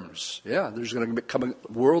reaffirms, there's going to become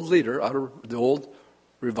a world leader out of the old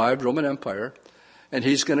revived Roman Empire, and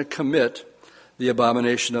he's going to commit the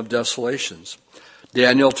abomination of desolations.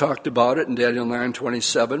 Daniel talked about it in Daniel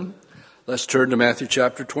 9:27. Let's turn to Matthew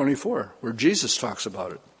chapter 24, where Jesus talks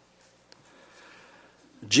about it.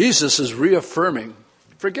 Jesus is reaffirming.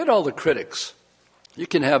 Forget all the critics. You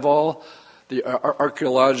can have all the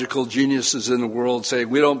archaeological geniuses in the world say,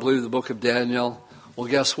 we don't believe the book of Daniel. Well,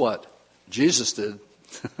 guess what? Jesus did.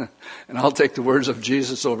 And I'll take the words of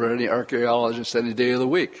Jesus over any archaeologist any day of the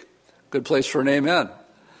week. Good place for an amen.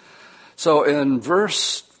 So in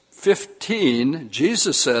verse 15,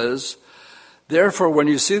 Jesus says, therefore, when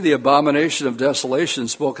you see the abomination of desolation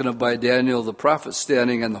spoken of by Daniel the prophet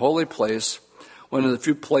standing in the holy place, one of the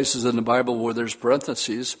few places in the Bible where there's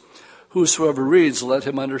parentheses, whosoever reads, let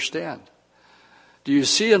him understand. Do you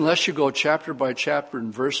see, unless you go chapter by chapter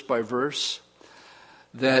and verse by verse,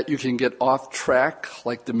 that you can get off track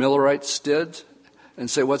like the Millerites did and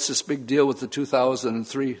say, what's this big deal with the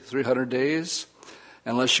 300 days?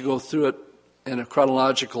 Unless you go through it in a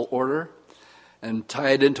chronological order and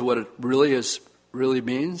tie it into what it really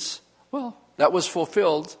means. Well, that was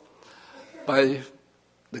fulfilled by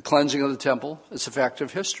the cleansing of the temple. It's a fact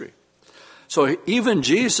of history. So even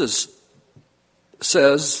Jesus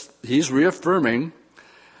says, he's reaffirming,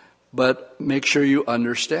 but make sure you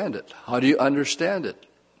understand it. How do you understand it?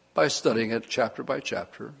 By studying it chapter by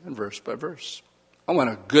chapter and verse by verse. I want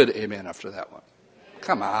a good amen after that one.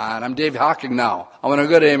 Come on, I'm Dave Hawking now. I want a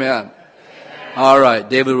good amen. All right,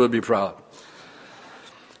 David would be proud.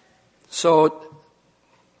 So,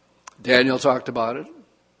 Daniel talked about it.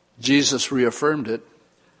 Jesus reaffirmed it.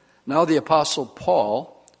 Now the Apostle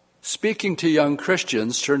Paul, speaking to young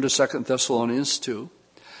Christians, turned to 2 Thessalonians 2.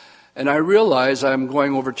 And I realize I'm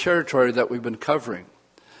going over territory that we've been covering.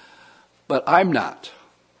 But I'm not.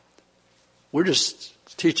 We're just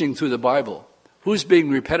teaching through the Bible. Who's being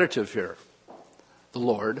repetitive here? The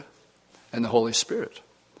Lord and the Holy Spirit.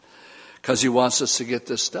 Because he wants us to get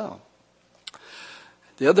this down.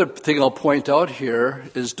 The other thing I'll point out here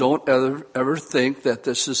is don't ever think that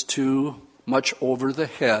this is too much over the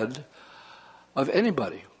head of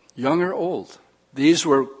anybody, young or old. These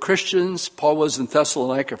were Christians. Paul was in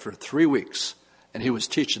Thessalonica for 3 weeks, and he was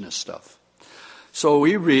teaching this stuff. So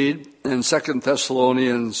we read in 2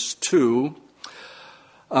 Thessalonians 2,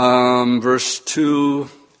 verse 2,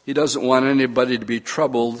 he doesn't want anybody to be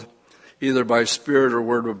troubled either by spirit or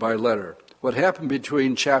word or by letter. What happened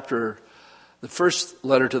between the first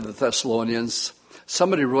letter to the Thessalonians,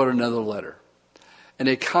 somebody wrote another letter. And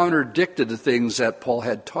they contradicted the things that Paul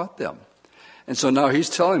had taught them. And so now he's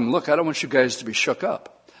telling them, look, I don't want you guys to be shook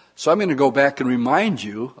up. So I'm going to go back and remind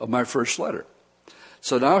you of my first letter.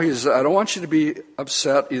 So now I don't want you to be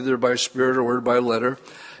upset either by spirit or word by letter,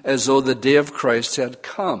 as though the day of Christ had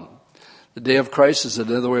come. The day of Christ is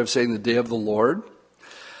another way of saying the day of the Lord.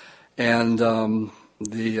 And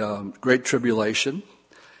the Great Tribulation.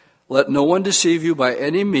 Let no one deceive you by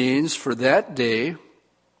any means, for that day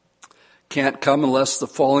can't come unless the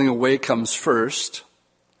falling away comes first.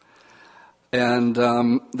 And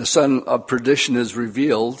the son of perdition is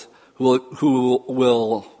revealed, who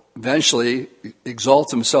will eventually exalt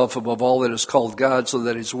himself above all that is called God, so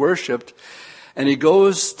that he's worshipped. And he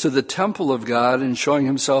goes to the temple of God and showing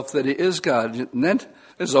himself that he is God. And then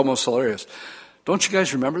it's almost hilarious. Don't you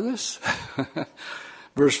guys remember this?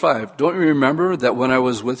 Verse 5, don't you remember that when I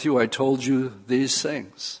was with you, I told you these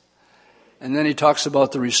things? And then he talks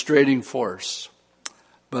about the restraining force.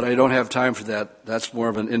 But I don't have time for that. That's more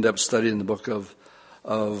of an in-depth study in the book of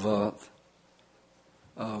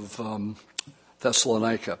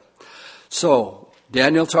Thessalonica. So,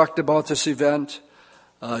 Daniel talked about this event.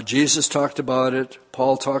 Jesus talked about it.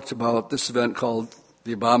 Paul talked about this event called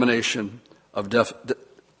the abomination of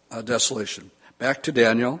desolation. Back to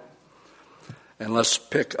Daniel. And let's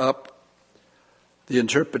pick up the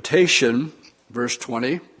interpretation, verse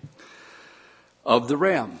 20, of the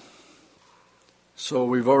ram. So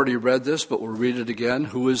we've already read this, but we'll read it again.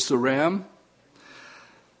 Who is the ram?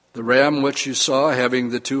 The ram which you saw having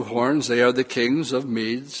the 2 horns, they are the kings of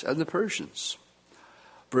Medes and the Persians.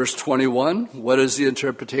 Verse 21, what is the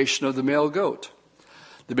interpretation of the male goat?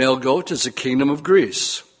 The male goat is the kingdom of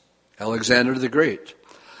Greece, Alexander the Great.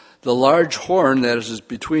 The large horn that is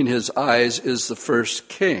between his eyes is the first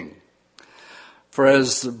king.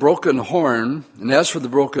 As for the broken horn,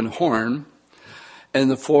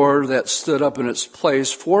 and the 4 that stood up in its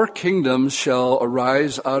place, 4 kingdoms shall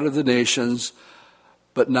arise out of the nations,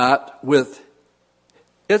 but not with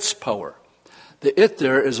its power. The it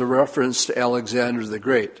there is a reference to Alexander the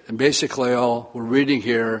Great. And basically all we're reading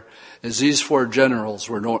here is these 4 generals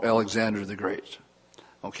were no Alexander the Great.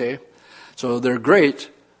 Okay? So they're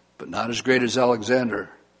great, but not as great as Alexander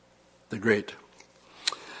the Great.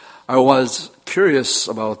 I was curious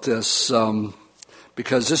about this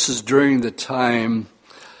because this is during the time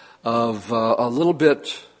of a little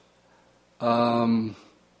bit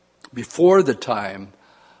before the time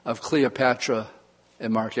of Cleopatra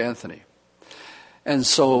and Mark Antony. And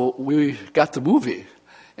so we got the movie,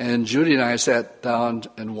 and Judy and I sat down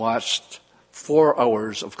and watched 4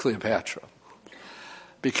 hours of Cleopatra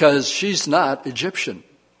because she's not Egyptian.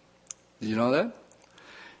 Do you know that?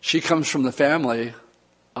 She comes from the family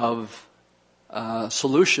of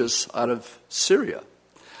Seleucus out of Syria.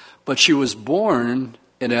 But she was born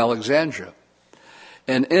in Alexandria.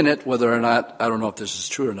 And in it, whether or not, I don't know if this is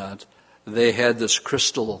true or not, they had this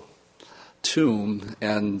crystal tomb,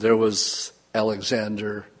 and there was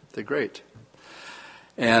Alexander the Great.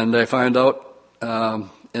 And I find out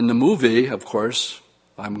in the movie, of course,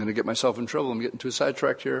 I'm going to get myself in trouble. I'm getting too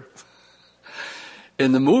sidetracked here.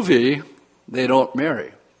 In the movie, they don't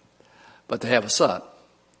marry, but they have a son.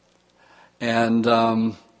 And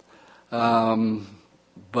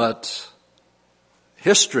but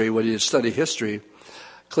history, when you study history,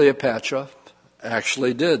 Cleopatra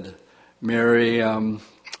actually did marry.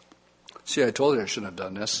 See, I told you I shouldn't have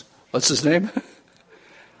done this. What's his name?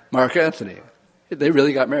 Mark Antony. They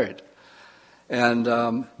really got married, and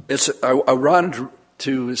I wanted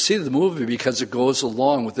to see the movie because it goes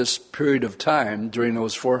along with this period of time during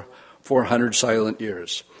those 400 silent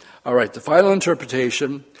years. All right, the final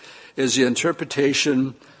interpretation is the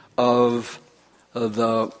interpretation of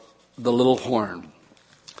the little horn.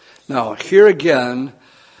 Now, here again,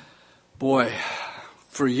 boy,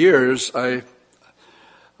 for years I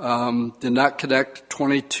did not connect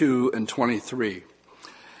 22 and 23.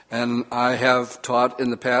 And I have taught in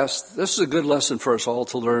the past, this is a good lesson for us all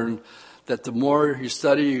to learn, that the more you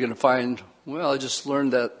study, you're going to find, well, I just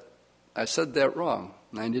learned that I said that wrong,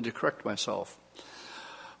 and I need to correct myself.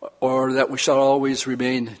 Or that we shall always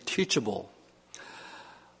remain teachable.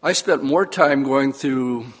 I spent more time going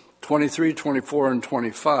through 23, 24, and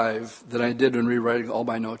 25 than I did in rewriting all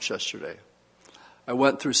my notes yesterday. I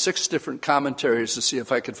went through 6 different commentaries to see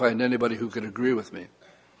if I could find anybody who could agree with me.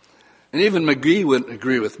 And even McGee wouldn't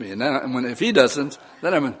agree with me. And if he doesn't,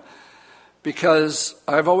 then because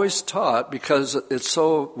I've always taught, because it's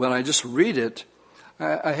so, when I just read it,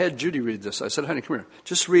 I had Judy read this. I said, honey, come here.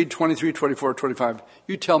 Just read 23, 24, 25.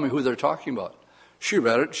 You tell me who they're talking about. She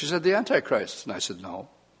read it. She said, the Antichrist. And I said, no.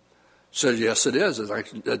 She said, yes, it is.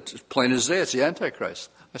 It's plain as day. It's the Antichrist.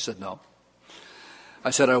 I said, no. I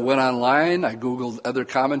said, I went online. I Googled other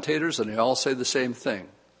commentators, and they all say the same thing.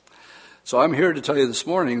 So I'm here to tell you this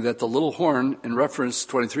morning that the little horn in reference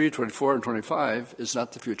 23, 24, and 25 is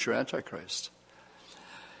not the future Antichrist.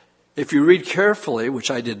 If you read carefully,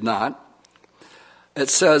 which I did not, it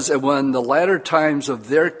says, and when the latter times of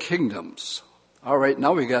their kingdoms. All right,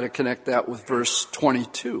 now we got to connect that with verse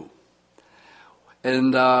 22.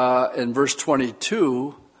 And in verse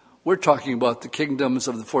 22, we're talking about the kingdoms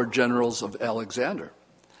of the 4 generals of Alexander.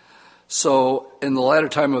 So in the latter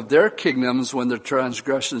time of their kingdoms, when their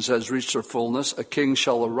transgressions has reached their fullness, a king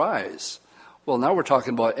shall arise. Well, now we're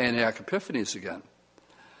talking about Antioch Epiphanes again.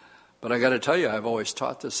 But I got to tell you, I've always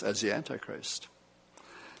taught this as the Antichrist.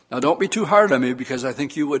 Now, don't be too hard on me, because I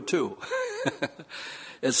think you would too.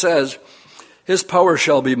 It says, his power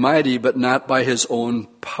shall be mighty, but not by his own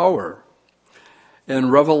power. In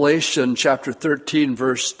Revelation chapter 13,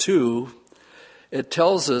 verse 2, it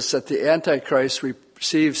tells us that the Antichrist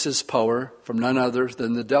receives his power from none other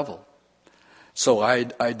than the devil. So I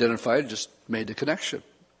identified, just made the connection.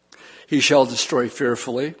 He shall destroy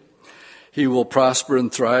fearfully. He will prosper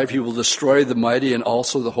and thrive. He will destroy the mighty and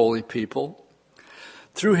also the holy people.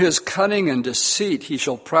 Through his cunning and deceit he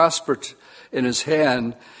shall prosper in his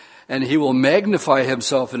hand, and he will magnify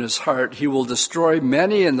himself in his heart. He will destroy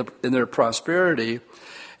many in their prosperity,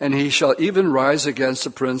 and he shall even rise against the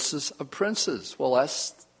princes of princes. Well,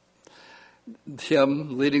 that's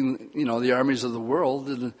him leading, the armies of the world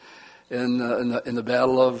in the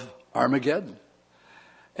battle of Armageddon.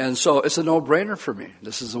 And so it's a no-brainer for me.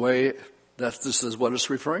 This is the way this is what it's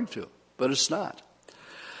referring to, but it's not.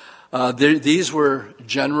 These were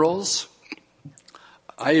generals.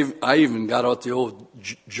 I even got out the old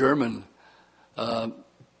German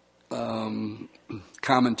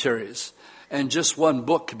commentaries, and just one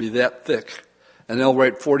book could be that thick, and they'll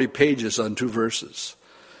write 40 pages on 2 verses.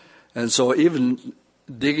 And so even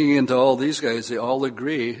digging into all these guys, they all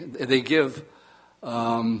agree. They give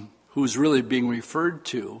who's really being referred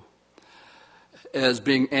to as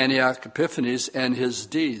being Antioch Epiphanes and his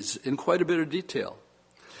deeds in quite a bit of detail.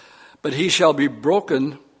 But he shall be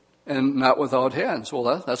broken and not without hands.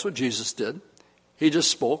 Well, that's what Jesus did. He just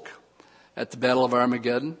spoke at the Battle of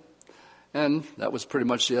Armageddon, and that was pretty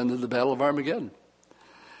much the end of the Battle of Armageddon.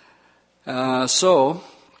 So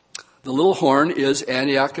the little horn is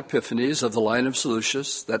Antioch Epiphanes of the line of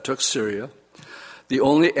Seleucus that took Syria. The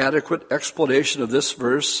only adequate explanation of this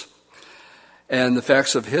verse and the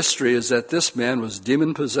facts of history is that this man was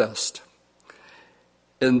demon-possessed.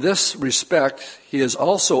 In this respect, he is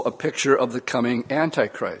also a picture of the coming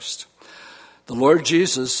Antichrist. The Lord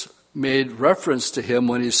Jesus made reference to him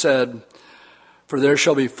when he said, for there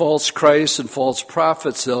shall be false Christs and false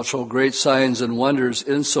prophets. They'll show great signs and wonders,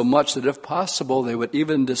 insomuch that if possible, they would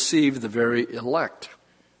even deceive the very elect.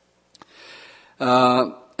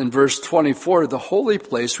 In verse 24, the holy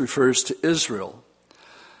place refers to Israel.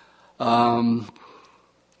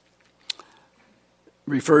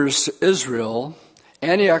 Refers to Israel.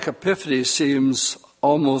 Antioch Epiphanes seems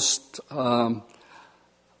almost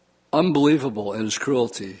unbelievable in his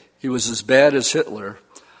cruelty. He was as bad as Hitler.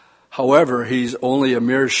 However, he's only a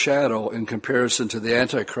mere shadow in comparison to the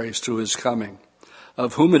Antichrist who is coming,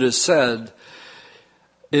 of whom it is said,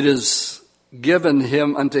 it is given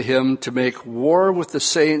him unto him to make war with the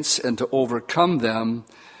saints and to overcome them,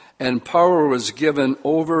 and power was given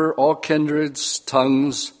over all kindreds,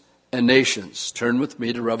 tongues, and nations. Turn with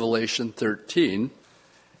me to Revelation 13.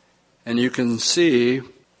 And you can see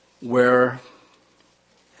where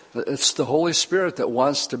It's the Holy Spirit that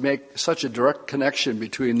wants to make such a direct connection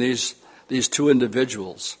between these two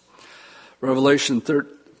individuals. Revelation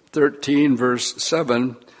 13, verse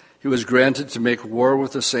 7, he was granted to make war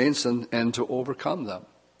with the saints and to overcome them.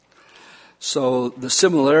 So the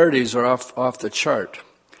similarities are off the chart.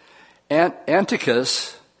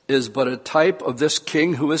 Antiochus is but a type of this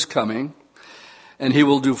king who is coming, and he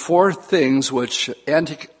will do 4 things which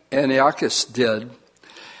Antiochus did,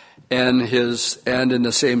 and in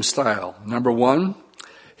the same style. Number 1,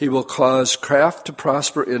 he will cause craft to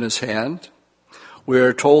prosper in his hand. We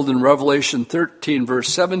are told in Revelation 13, verse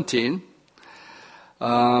 17,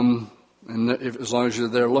 and as long as you're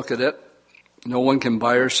there, look at it. No one can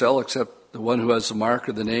buy or sell except the one who has the mark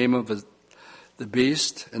or the name of the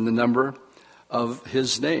beast and the number of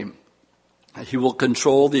his name. He will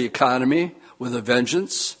control the economy with a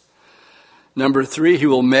vengeance. Number 3, he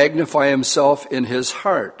will magnify himself in his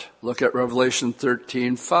heart. Look at Revelation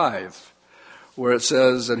 13:5, where it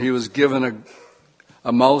says, and he was given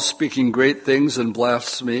a mouth speaking great things and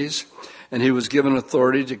blasphemies, and he was given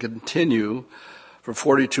authority to continue for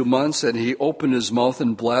 42 months, and he opened his mouth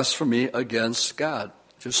in blasphemy against God,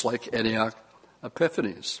 just like Antiochus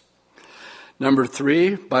Epiphanes. Number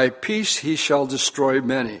 3, by peace he shall destroy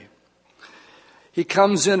many. He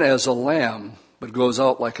comes in as a lamb, but goes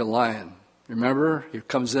out like a lion. Remember, he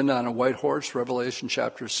comes in on a white horse, Revelation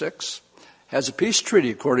chapter 6, has a peace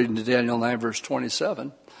treaty according to Daniel 9, verse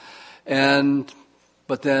 27,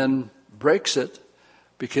 but then breaks it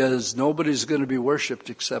because nobody's going to be worshipped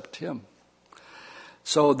except him.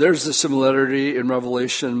 So there's the similarity in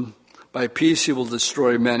Revelation. By peace he will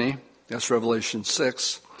destroy many. That's Revelation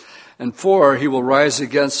 6. And 4, he will rise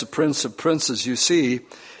against the Prince of Princes. You see,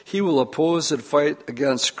 he will oppose and fight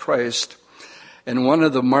against Christ. And one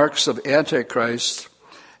of the marks of Antichrist,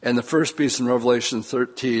 and the first piece in Revelation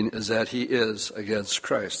 13, is that he is against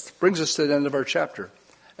Christ. Brings us to the end of our chapter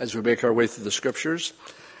as we make our way through the Scriptures.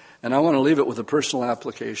 And I want to leave it with a personal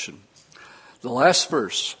application. The last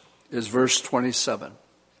verse is verse 27.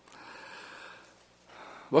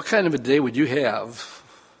 What kind of a day would you have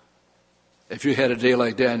if you had a day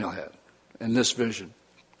like Daniel had in this vision?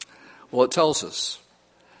 Well, it tells us,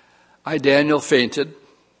 I, Daniel, fainted,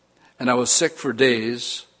 and I was sick for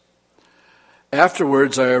days.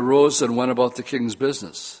 Afterwards, I arose and went about the king's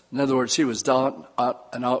business. In other words, he was down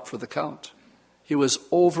and out for the count. He was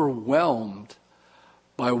overwhelmed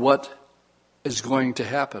by what is going to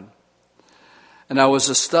happen. And I was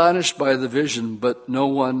astonished by the vision, but no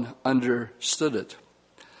one understood it.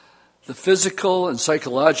 The physical and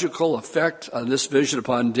psychological effect on this vision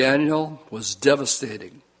upon Daniel was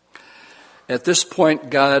devastating. At this point,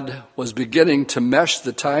 God was beginning to mesh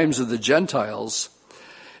the times of the Gentiles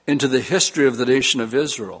into the history of the nation of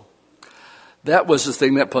Israel. That was the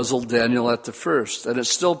thing that puzzled Daniel at the first, and it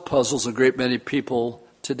still puzzles a great many people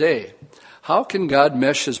today. How can God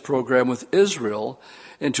mesh his program with Israel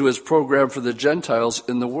into his program for the Gentiles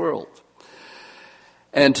in the world?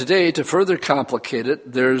 And today, to further complicate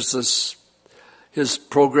it, there's his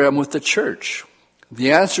program with the church.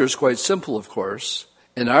 The answer is quite simple, of course.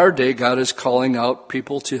 In our day, God is calling out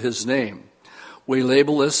people to his name. We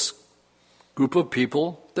label this group of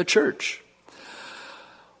people the church.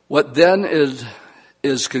 What then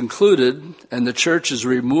is concluded, and the church is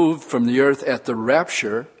removed from the earth at the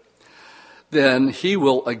rapture, then he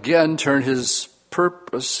will again turn his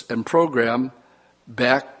purpose and program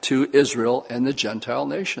back to Israel and the Gentile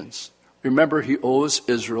nations. Remember, he owes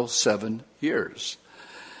Israel 7 years.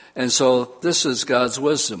 And so this is God's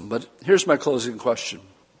wisdom. But here's my closing question.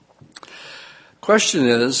 Question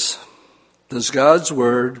is, does God's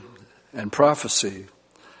word and prophecy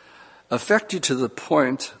affect you to the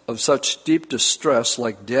point of such deep distress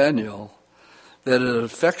like Daniel that it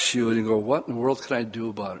affects you and you go, what in the world can I do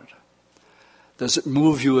about it? Does it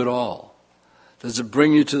move you at all? Does it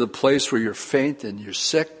bring you to the place where you're faint and you're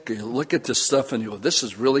sick? You look at this stuff and you go, this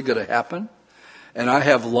is really going to happen? And I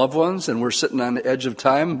have loved ones and we're sitting on the edge of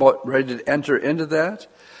time, about ready to enter into that.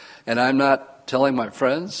 And I'm not telling my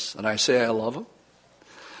friends, and I say I love them.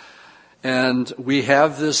 And we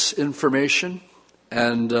have this information,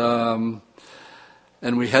 and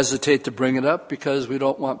we hesitate to bring it up because we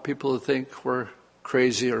don't want people to think we're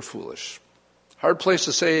crazy or foolish. Hard place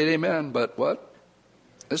to say amen, but what?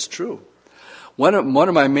 It's true. One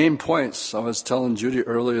of my main points, I was telling Judy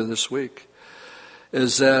earlier this week,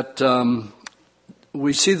 is that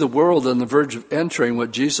we see the world on the verge of entering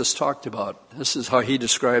what Jesus talked about. This is how he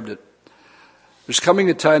described it. There's coming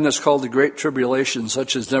a time that's called the Great Tribulation,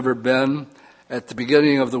 such as never been at the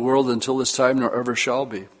beginning of the world until this time, nor ever shall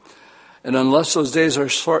be. And unless those days are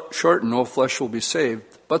shortened, no flesh will be saved.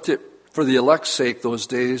 But the for the elect's sake, those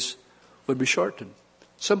days would be shortened.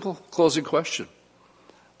 Simple closing question.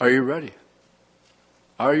 Are you ready?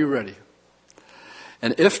 Are you ready?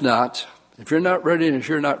 And if not, if you're not ready and if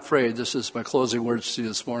you're not afraid, this is my closing words to you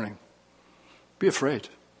this morning. Be afraid.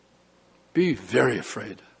 Be very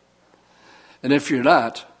afraid. And if you're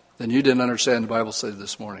not, then you didn't understand the Bible study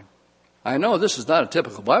this morning. I know this is not a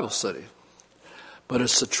typical Bible study, but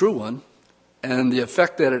it's a true one. And the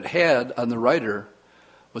effect that it had on the writer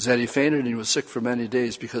was that he fainted and he was sick for many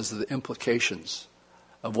days because of the implications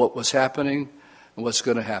of what was happening and what's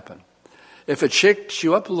going to happen. If it shakes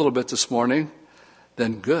you up a little bit this morning,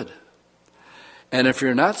 then good. And if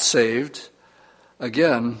you're not saved,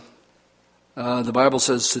 again, the Bible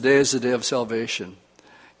says today is the day of salvation.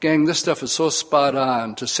 Gang, this stuff is so spot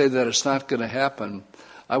on to say that it's not going to happen.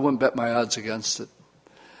 I wouldn't bet my odds against it.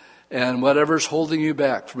 And whatever's holding you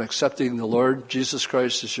back from accepting the Lord Jesus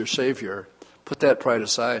Christ as your Savior, put that pride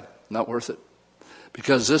aside. Not worth it.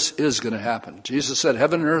 Because this is going to happen. Jesus said,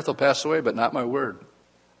 heaven and earth will pass away, but not my word.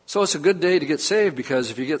 So it's a good day to get saved,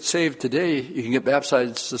 because if you get saved today, you can get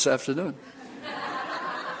baptized this afternoon.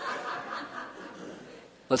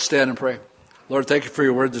 Let's stand and pray. Lord, thank you for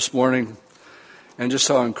your word this morning and just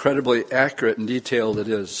how incredibly accurate and detailed it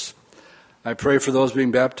is. I pray for those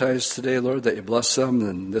being baptized today, Lord, that you bless them,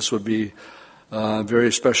 and this would be a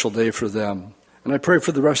very special day for them. And I pray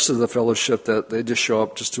for the rest of the fellowship that they just show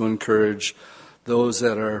up just to encourage those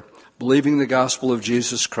that are believing the gospel of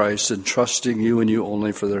Jesus Christ and trusting you and you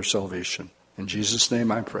only for their salvation. In Jesus'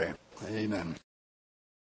 name I pray. Amen.